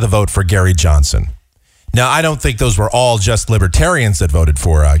 1.6% of the vote for Gary Johnson. Now, I don't think those were all just libertarians that voted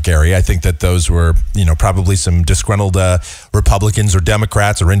for Gary. I think that those were, probably some disgruntled Republicans or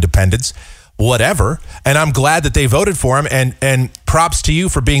Democrats or independents. Whatever. And I'm glad that they voted for him. And props to you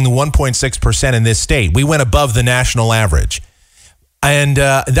for being the 1.6% in this state. We went above the national average. And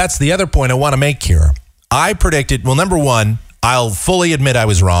that's the other point I want to make here. I predicted, number one, I'll fully admit I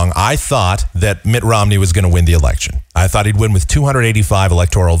was wrong. I thought that Mitt Romney was going to win the election. I thought he'd win with 285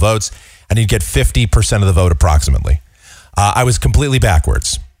 electoral votes, and he'd get 50% of the vote approximately. I was completely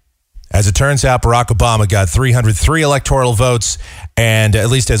backwards. As it turns out, Barack Obama got 303 electoral votes, and at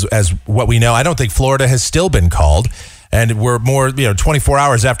least as what we know, I don't think Florida has still been called, and we're more 24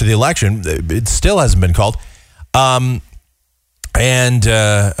 hours after the election, it still hasn't been called. Barack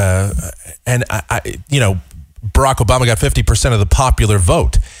Obama got 50% of the popular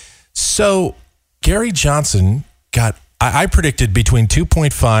vote. So Gary Johnson got, I predicted between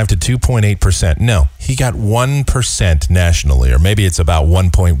 2.5 to 2.8%. No, he got 1% nationally, or maybe it's about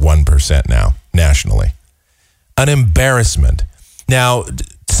 1.1% now nationally. An embarrassment. Now,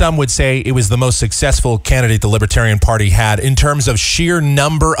 some would say it was the most successful candidate the Libertarian Party had in terms of sheer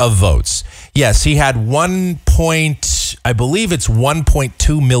number of votes. Yes, he had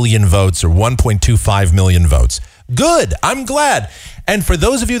 1.2 million votes or 1.25 million votes. Good. I'm glad. And for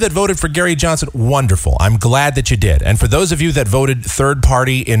those of you that voted for Gary Johnson, wonderful. I'm glad that you did. And for those of you that voted third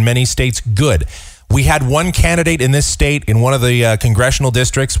party in many states, good. We had one candidate in this state in one of the congressional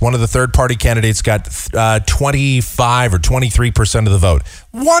districts. One of the third party candidates got 25 or 23% of the vote.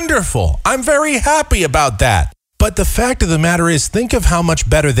 Wonderful. I'm very happy about that. But the fact of the matter is, think of how much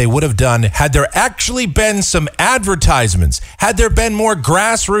better they would have done had there actually been some advertisements, had there been more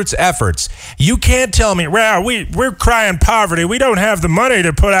grassroots efforts. You can't tell me, well, we're crying poverty. We don't have the money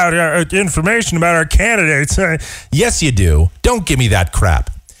to put out information about our candidates. Yes, you do. Don't give me that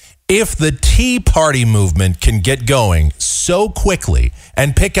crap. If the Tea Party movement can get going so quickly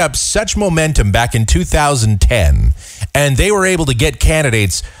and pick up such momentum back in 2010, and they were able to get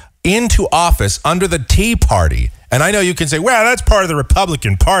candidates into office under the Tea Party. And I know you can say, well, that's part of the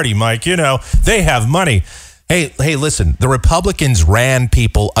Republican Party, Mike. They have money. Hey, listen, the Republicans ran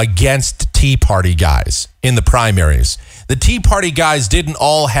people against Tea Party guys in the primaries. The Tea Party guys didn't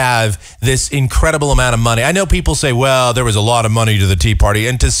all have this incredible amount of money. I know people say, well, there was a lot of money to the Tea Party.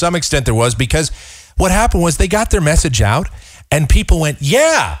 And to some extent there was, because what happened was they got their message out and people went,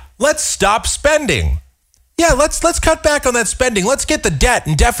 yeah, let's stop spending. Yeah, let's cut back on that spending. Let's get the debt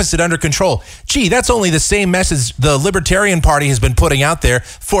and deficit under control. Gee, that's only the same message the Libertarian Party has been putting out there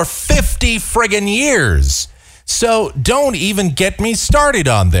for 50 friggin' years. So don't even get me started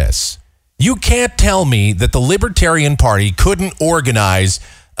on this. You can't tell me that the Libertarian Party couldn't organize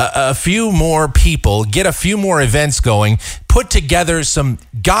a few more people, get a few more events going, put together some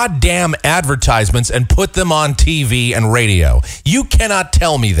goddamn advertisements and put them on TV and radio. You cannot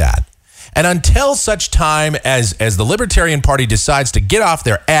tell me that. And until such time as the Libertarian Party decides to get off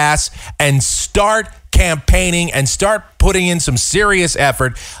their ass and start campaigning and start putting in some serious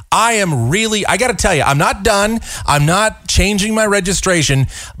effort, I got to tell you, I'm not done. I'm not changing my registration,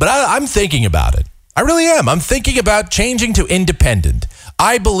 but I'm thinking about it. I really am. I'm thinking about changing to independent.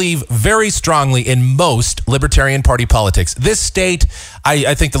 I believe very strongly in most Libertarian Party politics. This state,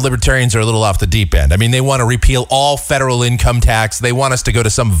 I think the Libertarians are a little off the deep end. I mean, they want to repeal all federal income tax. They want us to go to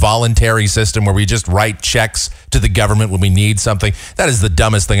some voluntary system where we just write checks to the government when we need something. That is the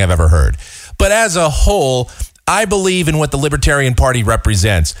dumbest thing I've ever heard. But as a whole, I believe in what the Libertarian Party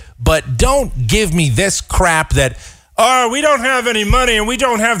represents. But don't give me this crap that, we don't have any money and we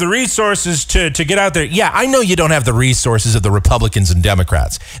don't have the resources to get out there. Yeah, I know you don't have the resources of the Republicans and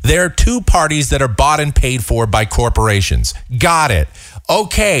Democrats. There are two parties that are bought and paid for by corporations. Got it.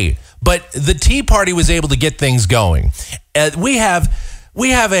 Okay, but the Tea Party was able to get things going. We have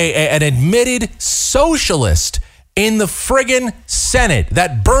an admitted socialist in the friggin' Senate,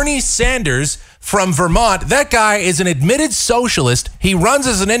 that Bernie Sanders from Vermont. That guy is an admitted socialist. He runs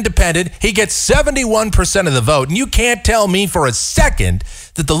as an independent. He gets 71% of the vote. And you can't tell me for a second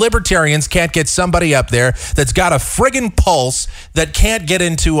that the Libertarians can't get somebody up there that's got a friggin' pulse that can't get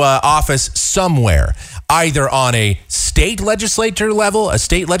into office somewhere, either on a state legislative level,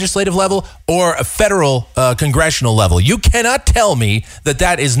 or a federal congressional level. You cannot tell me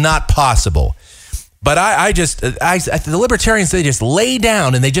that is not possible. But the Libertarians, they just lay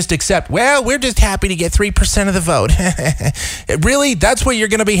down and they just accept, well, we're just happy to get 3% of the vote. Really? That's what you're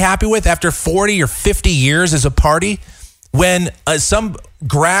going to be happy with after 40 or 50 years as a party? When some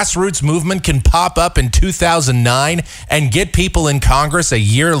grassroots movement can pop up in 2009 and get people in Congress a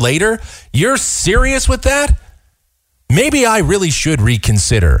year later? You're serious with that? Maybe I really should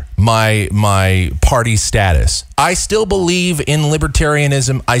reconsider my party status. I still believe in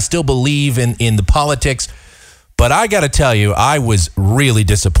libertarianism. I still believe in the politics. But I got to tell you, I was really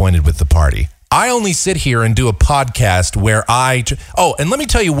disappointed with the party. I only sit here and do a podcast where and let me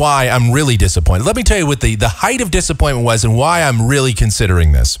tell you why I'm really disappointed. Let me tell you what the height of disappointment was and why I'm really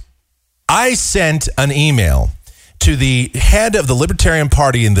considering this. I sent an email to the head of the Libertarian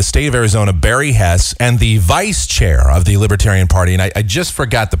Party in the state of Arizona, Barry Hess, and the vice chair of the Libertarian Party. And I just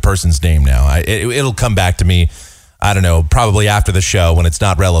forgot the person's name now. It'll come back to me, I don't know, probably after the show when it's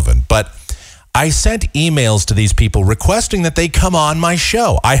not relevant. But I sent emails to these people requesting that they come on my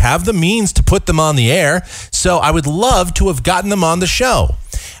show. I have the means to put them on the air, so I would love to have gotten them on the show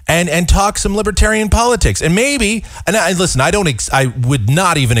and talk some libertarian politics. And maybe, listen, I would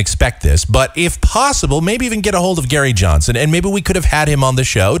not even expect this, but if possible, maybe even get a hold of Gary Johnson, and maybe we could have had him on the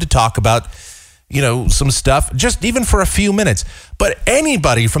show to talk about, some stuff, just even for a few minutes. But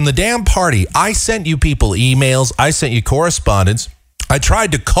anybody from the damn party, I sent you people emails, I sent you correspondence. I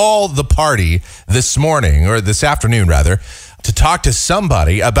tried to call the party this morning, or this afternoon rather, to talk to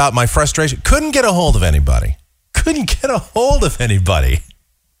somebody about my frustration. Couldn't get a hold of anybody.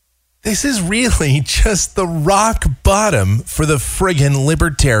 This is really just the rock bottom for the friggin'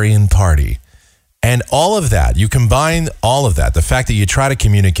 Libertarian Party. And all of that, you combine all of that, the fact that you try to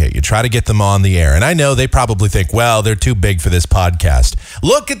communicate, you try to get them on the air. And I know they probably think, well, they're too big for this podcast.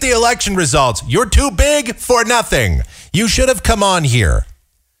 Look at the election results. You're too big for nothing. You should have come on here.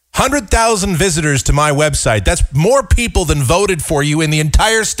 100,000 visitors to my website. That's more people than voted for you in the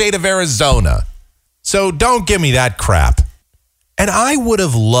entire state of Arizona. So don't give me that crap. And I would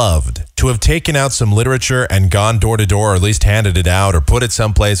have loved to have taken out some literature and gone door to door, or at least handed it out or put it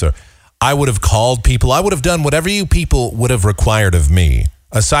someplace, or I would have called people. I would have done whatever you people would have required of me,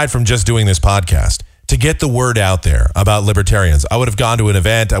 aside from just doing this podcast, to get the word out there about libertarians. I would have gone to an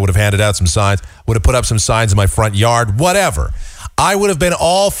event. I would have handed out some signs, would have put up some signs in my front yard, whatever. I would have been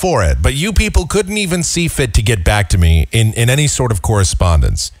all for it. But you people couldn't even see fit to get back to me in any sort of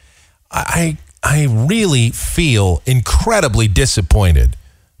correspondence. I really feel incredibly disappointed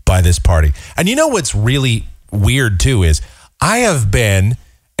by this party. And you know what's really weird, too, is I have been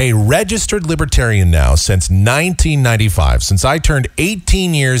a registered libertarian now since 1995. Since I turned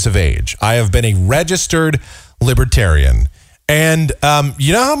 18 years of age, I have been a registered libertarian. And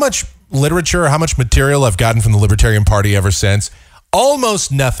you know how much literature, how much material I've gotten from the Libertarian Party ever since?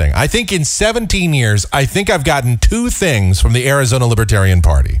 Almost nothing. I think in 17 years, I think I've gotten 2 things from the Arizona Libertarian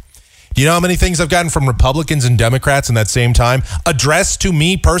Party. Do you know how many things I've gotten from Republicans and Democrats in that same time? Addressed to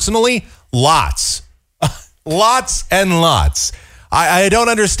me personally? Lots. Lots and lots. I don't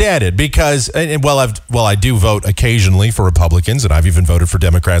understand it because, I do vote occasionally for Republicans, and I've even voted for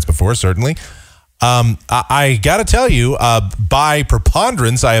Democrats before, certainly. I got to tell you, by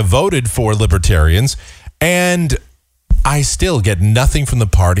preponderance, I have voted for libertarians, and I still get nothing from the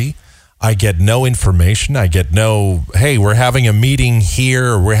party. I get no information. I get no, hey, we're having a meeting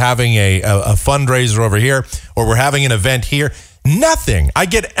here, or we're having a fundraiser over here, or we're having an event here. Nothing. I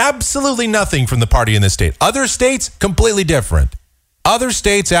get absolutely nothing from the party in this state. Other states, completely different. Other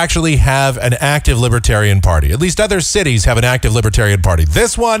states actually have an active libertarian party. At least other cities have an active libertarian party.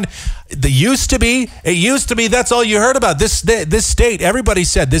 This one, it used to be, that's all you heard about. This state, everybody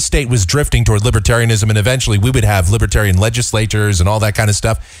said this state was drifting toward libertarianism, and eventually we would have libertarian legislatures and all that kind of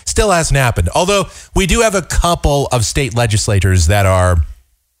stuff. Still hasn't happened. Although we do have a couple of state legislators that are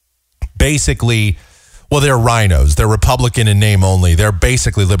basically, well, they're rhinos. They're Republican in name only. They're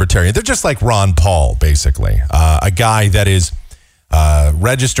basically libertarian. They're just like Ron Paul, basically. A guy that is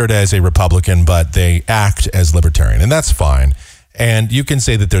registered as a Republican, but they act as libertarian, and that's fine. And you can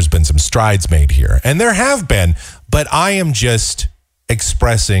say that there's been some strides made here, and there have been, but I am just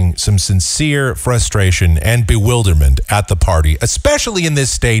expressing some sincere frustration and bewilderment at the party, especially in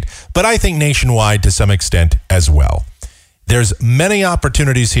this state, but I think nationwide to some extent as well. There's many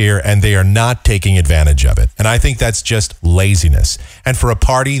opportunities here, and they are not taking advantage of it. And I think that's just laziness. And for a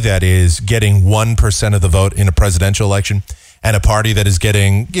party that is getting 1% of the vote in a presidential election, and a party that is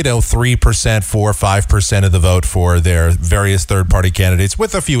getting, 3%, 4%, 5% of the vote for their various third-party candidates,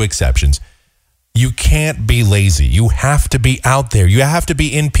 with a few exceptions. You can't be lazy. You have to be out there. You have to be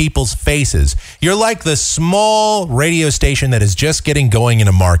in people's faces. You're like the small radio station that is just getting going in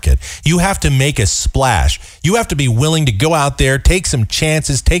a market. You have to make a splash. You have to be willing to go out there, take some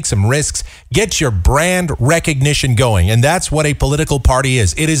chances, take some risks, get your brand recognition going. And that's what a political party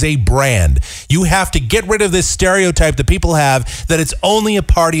is. It is a brand. You have to get rid of this stereotype that people have that it's only a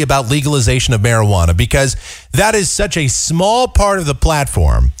party about legalization of marijuana, because that is such a small part of the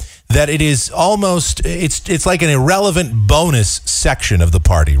platform that it is almost, it's like an irrelevant bonus section of the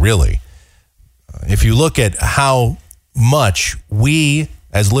party, really. If you look at how much we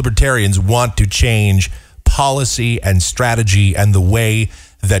as libertarians want to change policy and strategy and the way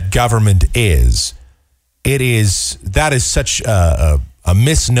that government is, that is such a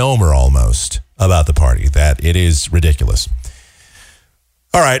misnomer almost about the party that it is ridiculous.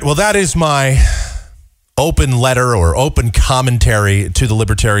 All right, well, that is my open letter or open commentary to the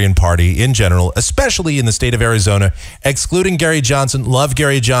Libertarian Party in general, especially in the state of Arizona, excluding Gary Johnson. Love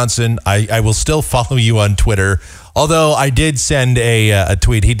Gary Johnson. I will still follow you on Twitter. Although I did send a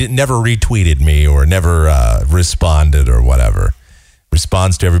tweet. He never retweeted me or never responded or whatever.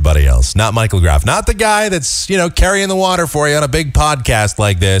 Responds to everybody else. Not Michael Graff. Not the guy that's, carrying the water for you on a big podcast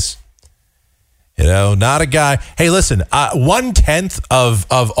like this. Not a guy. Hey, listen, 1/10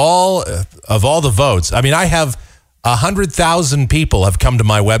 of all the votes. I mean, I have 100,000 people have come to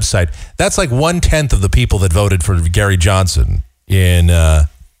my website. That's like 1/10 of the people that voted for Gary Johnson in the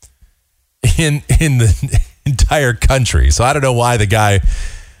entire country. So I don't know why the guy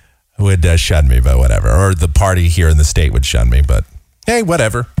would shun me, but whatever. Or the party here in the state would shun me, but hey,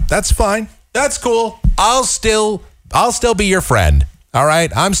 whatever. That's fine. That's cool. I'll still be your friend. All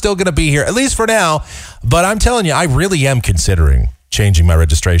right, I'm still going to be here, at least for now. But I'm telling you, I really am considering changing my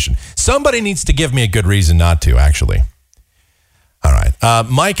registration. Somebody needs to give me a good reason not to, actually. All right.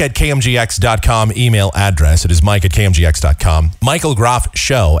 Mike at KMGX.com email address. It is Mike at KMGX.com. Michael Groff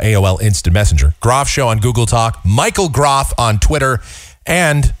Show, AOL Instant Messenger. Groff Show on Google Talk. Michael Groff on Twitter.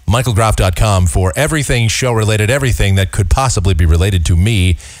 And michaelgroff.com for everything show-related, everything that could possibly be related to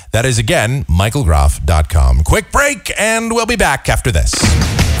me. That is, again, michaelgroff.com. Quick break, and we'll be back after this.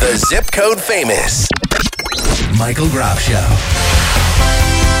 The Zip Code Famous Michael Groff Show.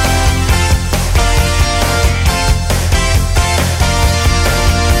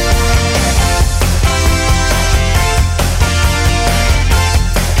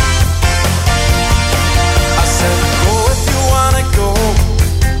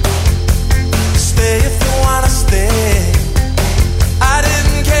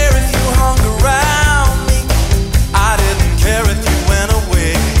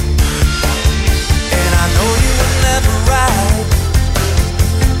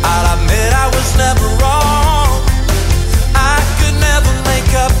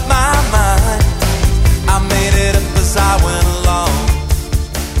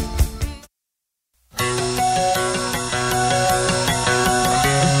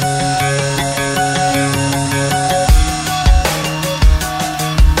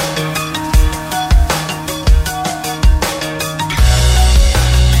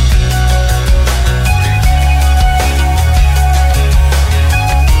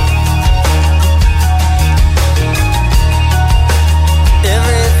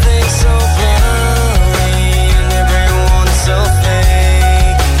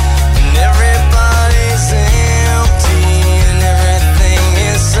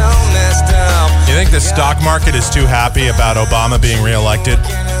 Market is too happy about Obama being reelected.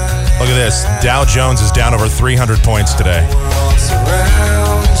 Look at this. Dow Jones is down over 300 points today.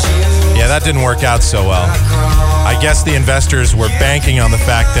 Yeah, that didn't work out so well. I guess the investors were banking on the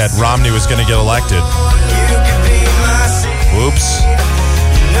fact that Romney was going to get elected. Whoops.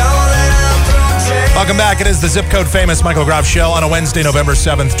 Welcome back. It is the Zip Code Famous Michael Groff Show on a Wednesday, November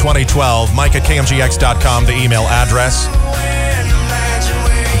 7th, 2012. Mike at KMGX.com, the email address.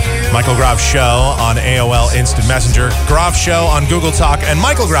 Michael Groff Show on AOL Instant Messenger. Groff Show on Google Talk. And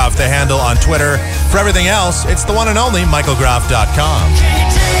Michael Groff, the handle on Twitter. For everything else, it's the one and only michaelgroff.com.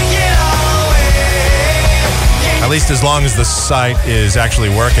 At least as long as the site is actually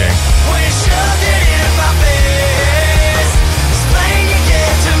working.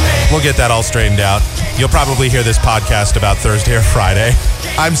 We'll get that all straightened out. You'll probably hear this podcast about Thursday or Friday.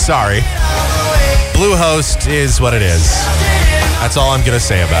 I'm sorry. Bluehost is what it is. That's all I'm going to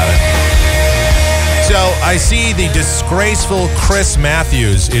say about it. So I see the disgraceful Chris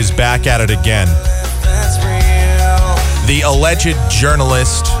Matthews is back at it again. The alleged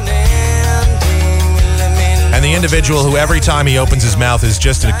journalist and the individual who every time he opens his mouth is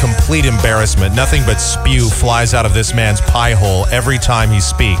just a complete embarrassment. Nothing but spew flies out of this man's pie hole every time he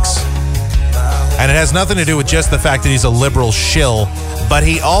speaks. And it has nothing to do with just the fact that he's a liberal shill, but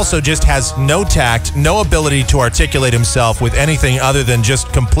he also just has no tact, no ability to articulate himself with anything other than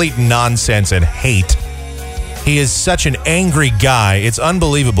just complete nonsense and hate. He is such an angry guy. It's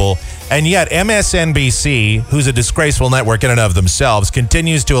unbelievable. And yet MSNBC, who's a disgraceful network in and of themselves,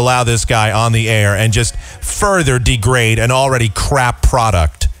 continues to allow this guy on the air and just further degrade an already crap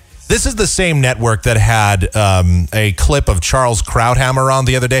product. This is the same network that had a clip of Charles Krauthammer on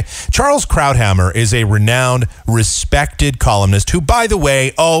the other day. Charles Krauthammer is a renowned, respected columnist who, by the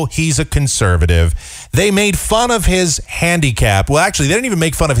way, he's a conservative. They made fun of his handicap. Well, actually, they didn't even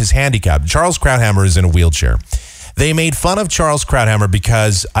make fun of his handicap. Charles Krauthammer is in a wheelchair. They made fun of Charles Krauthammer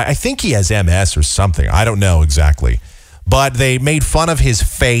because I think he has MS or something. I don't know exactly. But they made fun of his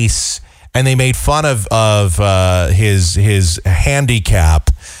face and they made fun of his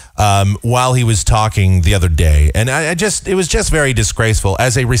handicap. while he was talking the other day. And it was just very disgraceful.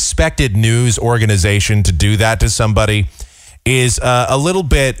 As a respected news organization, to do that to somebody is a little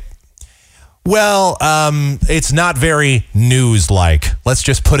bit, it's not very news-like. Let's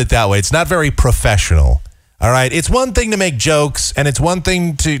just put it that way. It's not very professional. All right. It's one thing to make jokes, and it's one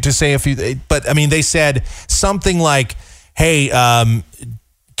thing to say a few, but I mean, they said something like, hey,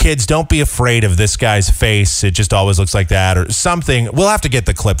 kids, don't be afraid of this guy's face. It just always looks like that, or something. We'll have to get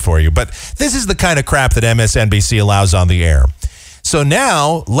the clip for you, but this is the kind of crap that MSNBC allows on the air. So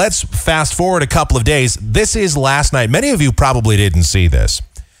now let's fast forward a couple of days. This is last night. Many of you probably didn't see this,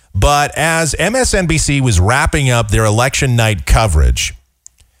 but as MSNBC was wrapping up their election night coverage,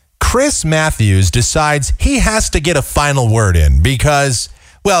 Chris Matthews decides he has to get a final word in because,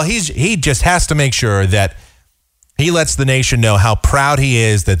 he just has to make sure that he lets the nation know how proud he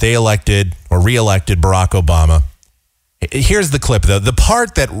is that they elected or re-elected Barack Obama. Here's the clip, though. The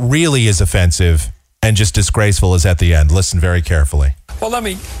part that really is offensive and just disgraceful is at the end. Listen very carefully. Well, let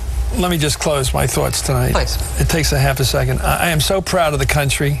me just close my thoughts tonight. Please. It takes a half a second. I am so proud of the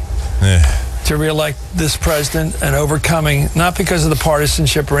country to re-elect this president and overcoming, not because of the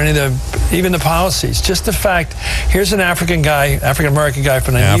partisanship or even the policies, just the fact, here's an African-American guy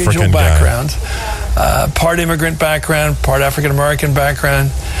from an unusual background, part immigrant background, part African-American background,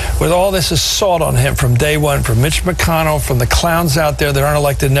 with all this assault on him from day one, from Mitch McConnell, from the clowns out there that aren't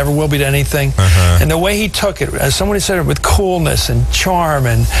elected, never will be to anything. And the way he took it, as somebody said it, with coolness and charm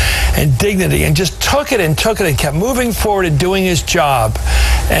and dignity, and just took it and kept moving forward and doing his job.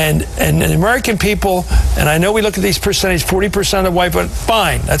 And the American people, and I know we look at these percentages, 40% of white vote,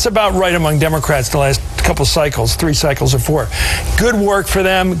 fine. That's about right among Democrats the last couple cycles, 3 cycles or 4. Good work for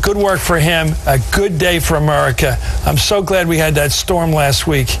them. Good work for him. A good day for America. I'm so glad we had that storm last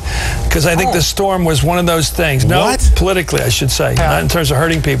week because I think the storm was one of those things. No, politically, I should say, not in terms of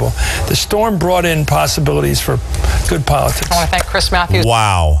hurting people. The storm brought in possibilities for good politics. I want to thank Chris Matthews.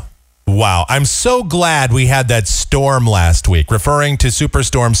 Wow. I'm so glad we had that storm last week, referring to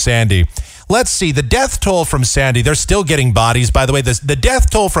Superstorm Sandy. Let's see, the death toll from Sandy, they're still getting bodies, by the way. The death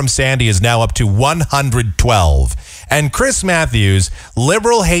toll from Sandy is now up to 112. And Chris Matthews,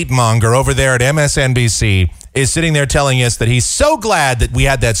 liberal hate monger over there at MSNBC, is sitting there telling us that he's so glad that we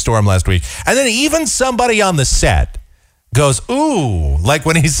had that storm last week. And then even somebody on the set goes, ooh, like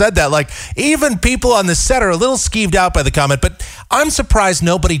when he said that, like even people on the set are a little skeeved out by the comment, but I'm surprised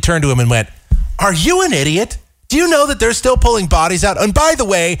nobody turned to him and went, are you an idiot? Do you know that they're still pulling bodies out? And by the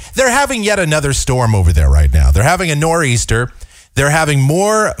way, they're having yet another storm over there right now. They're having a nor'easter. They're having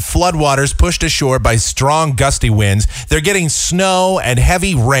more floodwaters pushed ashore by strong gusty winds. They're getting snow and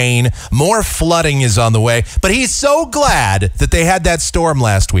heavy rain. More flooding is on the way. But he's so glad that they had that storm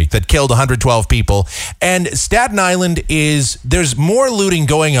last week that killed 112 people. And Staten Island there's more looting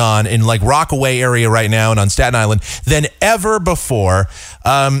going on in like Rockaway area right now and on Staten Island than ever before.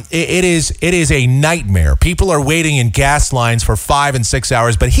 It is a nightmare. People are waiting in gas lines for 5 and 6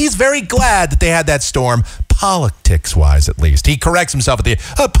 hours, but he's very glad that they had that storm. Politics-wise, at least. He corrects himself at the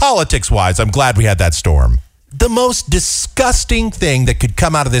end. Politics-wise, I'm glad we had that storm. The most disgusting thing that could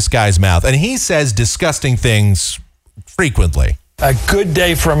come out of this guy's mouth, and he says disgusting things frequently. A good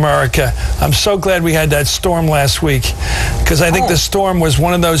day for America. I'm so glad we had that storm last week because I think the storm was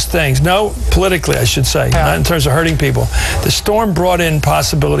one of those things. No, politically, I should say, not in terms of hurting people. The storm brought in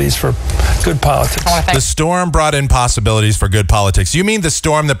possibilities for good politics. The storm brought in possibilities for good politics. You mean the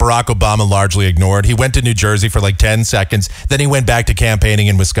storm that Barack Obama largely ignored? He went to New Jersey for like 10 seconds, then he went back to campaigning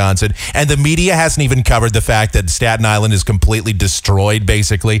in Wisconsin, and the media hasn't even covered the fact that Staten Island is completely destroyed,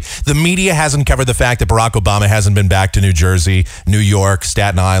 basically. The media hasn't covered the fact that Barack Obama hasn't been back to New Jersey, New York,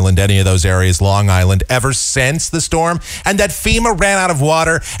 Staten Island, any of those areas, Long Island, ever since the storm, and that FEMA ran out of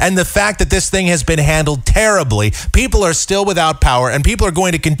water, and the fact that this thing has been handled terribly. People are still without power, and people are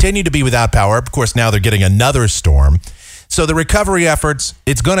going to continue to be without power. Of course, now they're getting another storm. So the recovery efforts,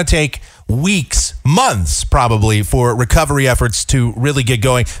 it's going to take weeks, months probably, for recovery efforts to really get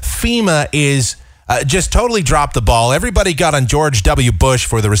going. FEMA is just totally dropped the ball. Everybody got on George W. Bush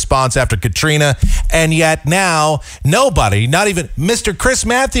for the response after Katrina, and yet now nobody, not even Mr. Chris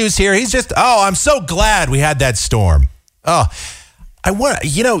Matthews here, he's just, I'm so glad we had that storm.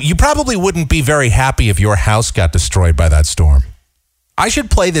 You probably wouldn't be very happy if your house got destroyed by that storm. I should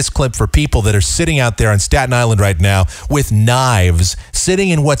play this clip for people that are sitting out there on Staten Island right now with knives, sitting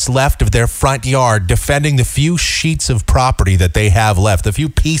in what's left of their front yard, defending the few sheets of property that they have left, the few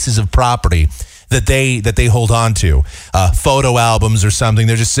pieces of property that they hold on to, photo albums or something.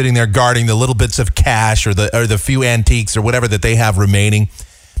 They're just sitting there guarding the little bits of cash or the few antiques or whatever that they have remaining.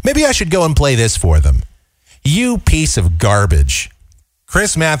 Maybe I should go and play this for them. You piece of garbage.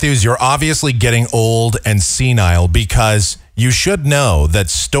 Chris Matthews, you're obviously getting old and senile because you should know that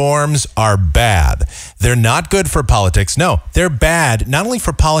storms are bad. They're not good for politics. No, they're bad not only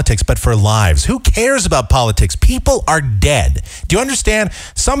for politics, but for lives. Who cares about politics? People are dead. Do you understand?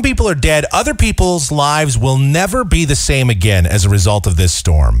 Some people are dead. Other people's lives will never be the same again as a result of this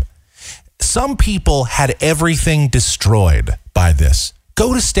storm. Some people had everything destroyed by this.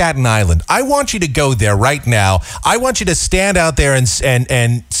 Go to Staten Island. I want you to go there right now. I want you to stand out there and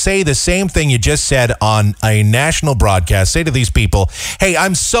say the same thing you just said on a national broadcast. Say to these people, hey,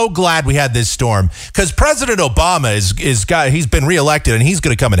 I'm so glad we had this storm because President Obama he's been reelected and he's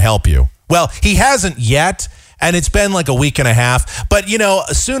going to come and help you. Well, he hasn't yet, and it's been like a week and a half. But,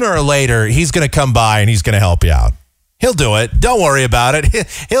 sooner or later, he's going to come by and he's going to help you out. He'll do it. Don't worry about it.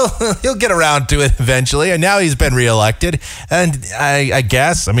 He'll get around to it eventually. And now he's been reelected. And I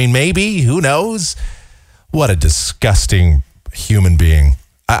guess, maybe, who knows? What a disgusting human being.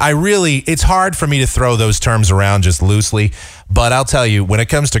 It's hard for me to throw those terms around just loosely. But I'll tell you, when it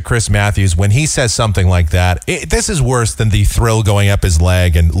comes to Chris Matthews, when he says something like that, this is worse than the thrill going up his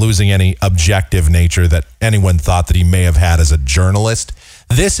leg and losing any objective nature that anyone thought that he may have had as a journalist.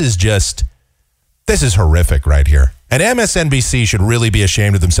 This is horrific right here. And MSNBC should really be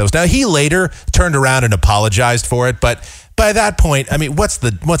ashamed of themselves. Now, he later turned around and apologized for it, but by that point, what's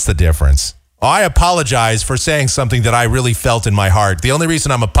the difference? I apologize for saying something that I really felt in my heart. The only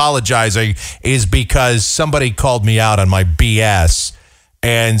reason I'm apologizing is because somebody called me out on my BS,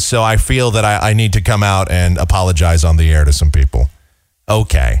 and so I feel that I need to come out and apologize on the air to some people.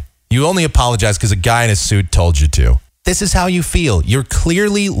 Okay. You only apologize because a guy in a suit told you to. This is how you feel. You're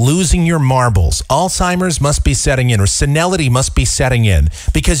clearly losing your marbles. Alzheimer's must be setting in, or senility must be setting in,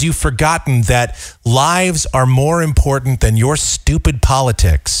 because you've forgotten that lives are more important than your stupid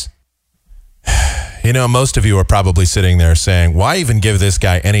politics. Most of you are probably sitting there saying, why even give this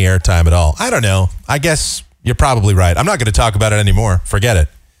guy any airtime at all? I don't know. I guess you're probably right. I'm not going to talk about it anymore. Forget it.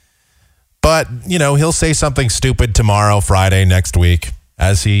 But, he'll say something stupid tomorrow, Friday, next week,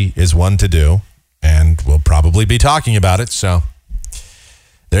 as he is one to do. And we'll probably be talking about it. So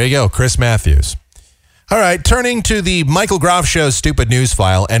there you go, Chris Matthews. All right, turning to the Michael Groff Show's Stupid News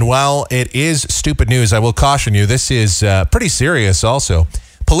File. And while it is stupid news, I will caution you, this is pretty serious also.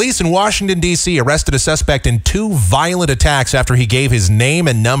 Police in Washington, D.C. arrested a suspect in 2 violent attacks after he gave his name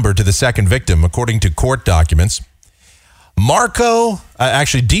and number to the second victim, according to court documents. DeMarco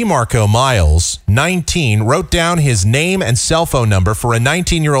Miles, 19, wrote down his name and cell phone number for a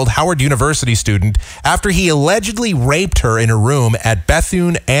 19-year-old Howard University student after he allegedly raped her in a room at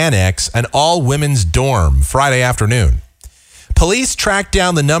Bethune Annex, an all-women's dorm, Friday afternoon. Police tracked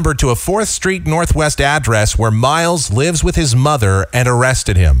down the number to a 4th Street Northwest address where Miles lives with his mother and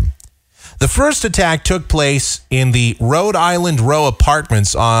arrested him. The first attack took place in the Rhode Island Row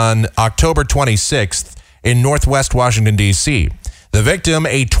Apartments on October 26th, in Northwest Washington, D.C. The victim,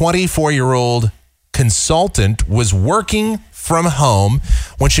 a 24-year-old consultant, was working from home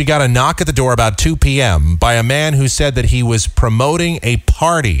when she got a knock at the door about 2 p.m. by a man who said that he was promoting a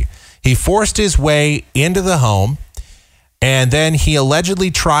party. He forced his way into the home, and then he allegedly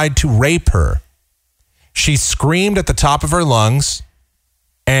tried to rape her. She screamed at the top of her lungs,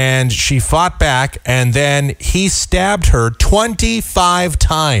 and she fought back, and then he stabbed her 25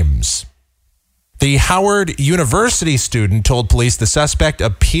 times. The Howard University student told police the suspect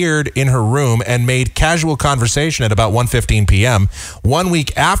appeared in her room and made casual conversation at about 1:15 p.m., 1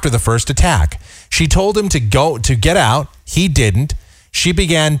 week after the first attack. She told him to get out. He didn't. She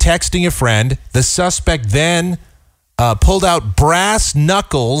began texting a friend. The suspect then pulled out brass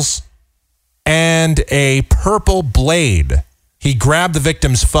knuckles and a purple blade. He grabbed the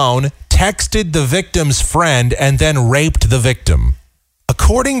victim's phone, texted the victim's friend, and then raped the victim.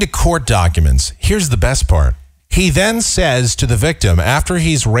 According to court documents, here's the best part. He then says to the victim after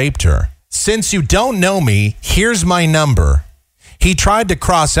he's raped her, "Since you don't know me, here's my number." He tried to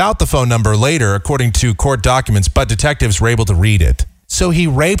cross out the phone number later, according to court documents, but detectives were able to read it. So he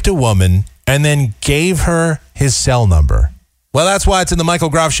raped a woman and then gave her his cell number. Well, that's why it's in the Michael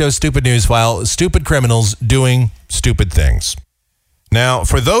Groff Show's Stupid News File. Stupid criminals doing stupid things. Now,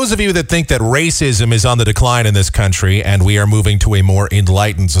 for those of you that think that racism is on the decline in this country and we are moving to a more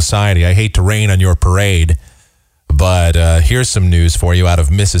enlightened society, I hate to rain on your parade, but here's some news for you out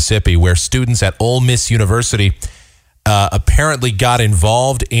of Mississippi, where students at Ole Miss University apparently got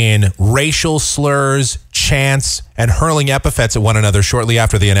involved in racial slurs, chants, and hurling epithets at one another shortly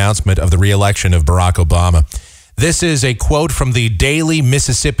after the announcement of the re-election of Barack Obama. This is a quote from the Daily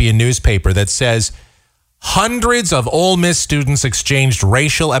Mississippian newspaper that says, "Hundreds of Ole Miss students exchanged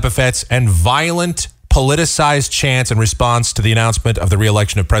racial epithets and violent politicized chants in response to the announcement of the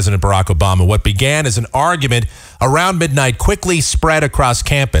re-election of President Barack Obama. What began as an argument around midnight quickly spread across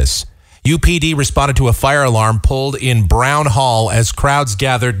campus. UPD responded to a fire alarm pulled in Brown Hall as crowds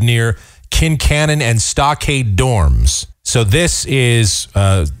gathered near Kincannon and Stockade dorms. So this is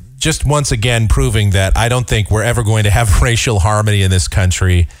just once again proving that I don't think we're ever going to have racial harmony in this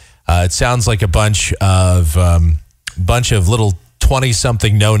country. It sounds like a bunch of little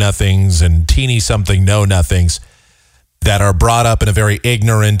 20-something know-nothings and teeny-something know-nothings that are brought up in a very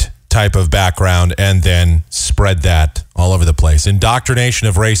ignorant type of background and then spread that all over the place. Indoctrination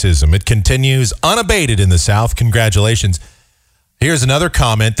of racism. It continues unabated in the South. Congratulations. Here's another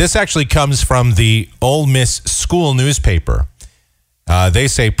comment. This actually comes from the Ole Miss school newspaper. They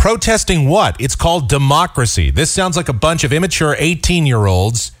say, protesting what? It's called democracy. This sounds like a bunch of immature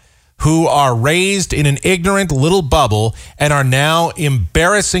 18-year-olds who are raised in an ignorant little bubble and are now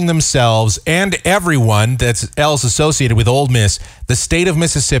embarrassing themselves and everyone that's else associated with Ole Miss, the state of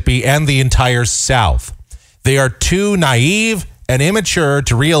Mississippi, and the entire South. They are too naive and immature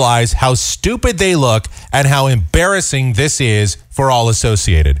to realize how stupid they look and how embarrassing this is for all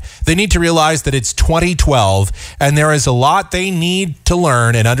associated. They need to realize that it's 2012 and there is a lot they need to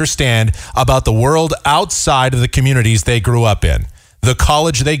learn and understand about the world outside of the communities they grew up in, the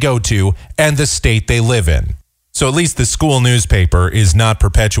college they go to, and the state they live in. So at least the school newspaper is not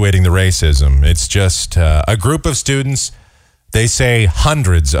perpetuating the racism. It's just a group of students, they say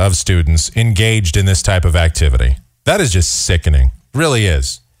hundreds of students, engaged in this type of activity. That is just sickening. It really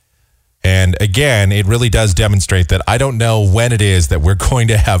is. And again, it really does demonstrate that I don't know when it is that we're going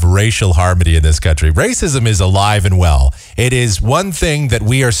to have racial harmony in this country. Racism is alive and well. It is one thing that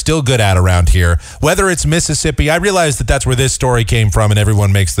we are still good at around here. Whether it's Mississippi, I realize that that's where this story came from and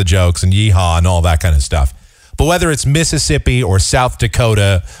everyone makes the jokes and yeehaw and all that kind of stuff. But whether it's Mississippi or South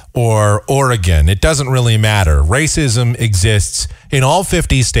Dakota or Oregon, it doesn't really matter. Racism exists in all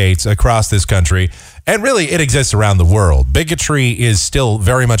 50 states across this country, and really it exists around the world. Bigotry is still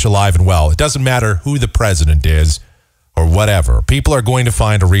very much alive and well. It doesn't matter who the president is or whatever. People are going to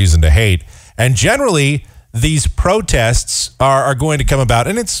find a reason to hate, and generally these protests are going to come about,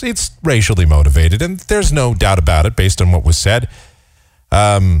 and it's racially motivated, and there's no doubt about it based on what was said.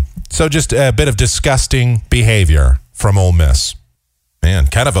 So just a bit of disgusting behavior from Ole Miss. Man,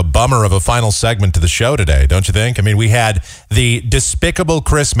 kind of a bummer of a final segment to the show today, don't you think? I mean, we had the despicable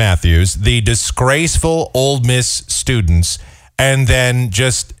Chris Matthews, the disgraceful Ole Miss students, and then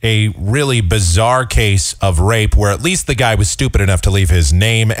just a really bizarre case of rape where at least the guy was stupid enough to leave his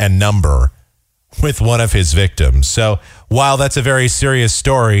name and number with one of his victims. So while that's a very serious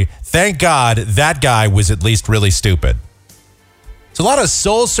story, thank God that guy was at least really stupid. It's a lot of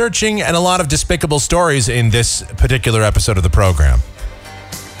soul searching and a lot of despicable stories in this particular episode of the program.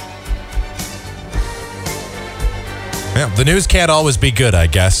 Yeah, the news can't always be good, I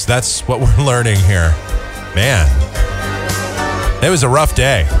guess. That's what we're learning here. Man, it was a rough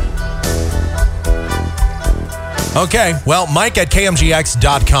day. Okay, well, Mike at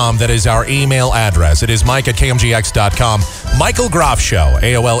KMGX.com. That is our email address. It is Mike at KMGX.com. Michael Groff Show,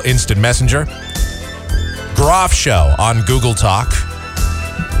 AOL Instant Messenger. Groff Show on Google Talk.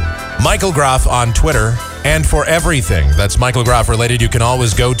 Michael Groff on Twitter. And for everything that's Michael Groff related, you can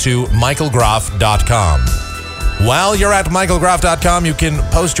always go to michaelgroff.com. While you're at michaelgroff.com, you can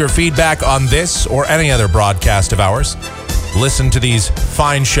post your feedback on this or any other broadcast of ours. Listen to these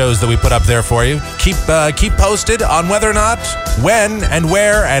fine shows that we put up there for you. Keep posted on whether or not, when, and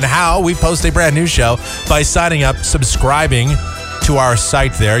where, and how we post a brand new show by signing up, subscribing to our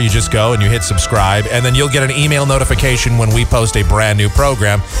site there. You just go and you hit subscribe, and then you'll get an email notification when we post a brand new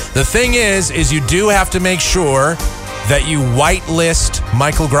program. The thing is you do have to make sure that you whitelist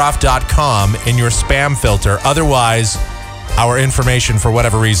michaelgroff.com in your spam filter. Otherwise, our information, for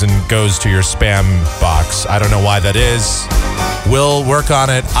whatever reason, goes to your spam box. I don't know why that is. We'll work on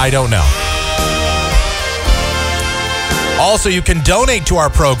it. I don't know. Also, you can donate to our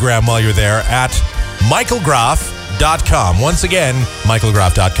program while you're there at michaelgroff.com. Once again,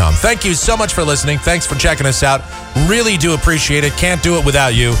 michaelgroff.com. Thank you so much for listening. Thanks for checking us out. Really do appreciate it. Can't do it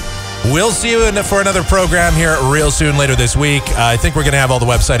without you. We'll see you for another program here real soon later this week. I think we're going to have all the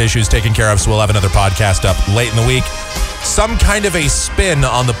website issues taken care of, so we'll have another podcast up late in the week. Some kind of a spin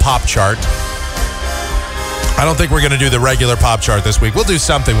on the pop chart. I don't think we're going to do the regular pop chart this week. We'll do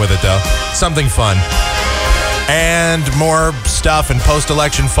something with it, though. Something fun. And more stuff and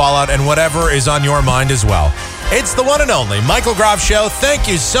post-election fallout and whatever is on your mind as well. It's the one and only Michael Groff Show. Thank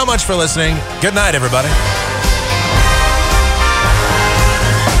you so much for listening. Good night, everybody.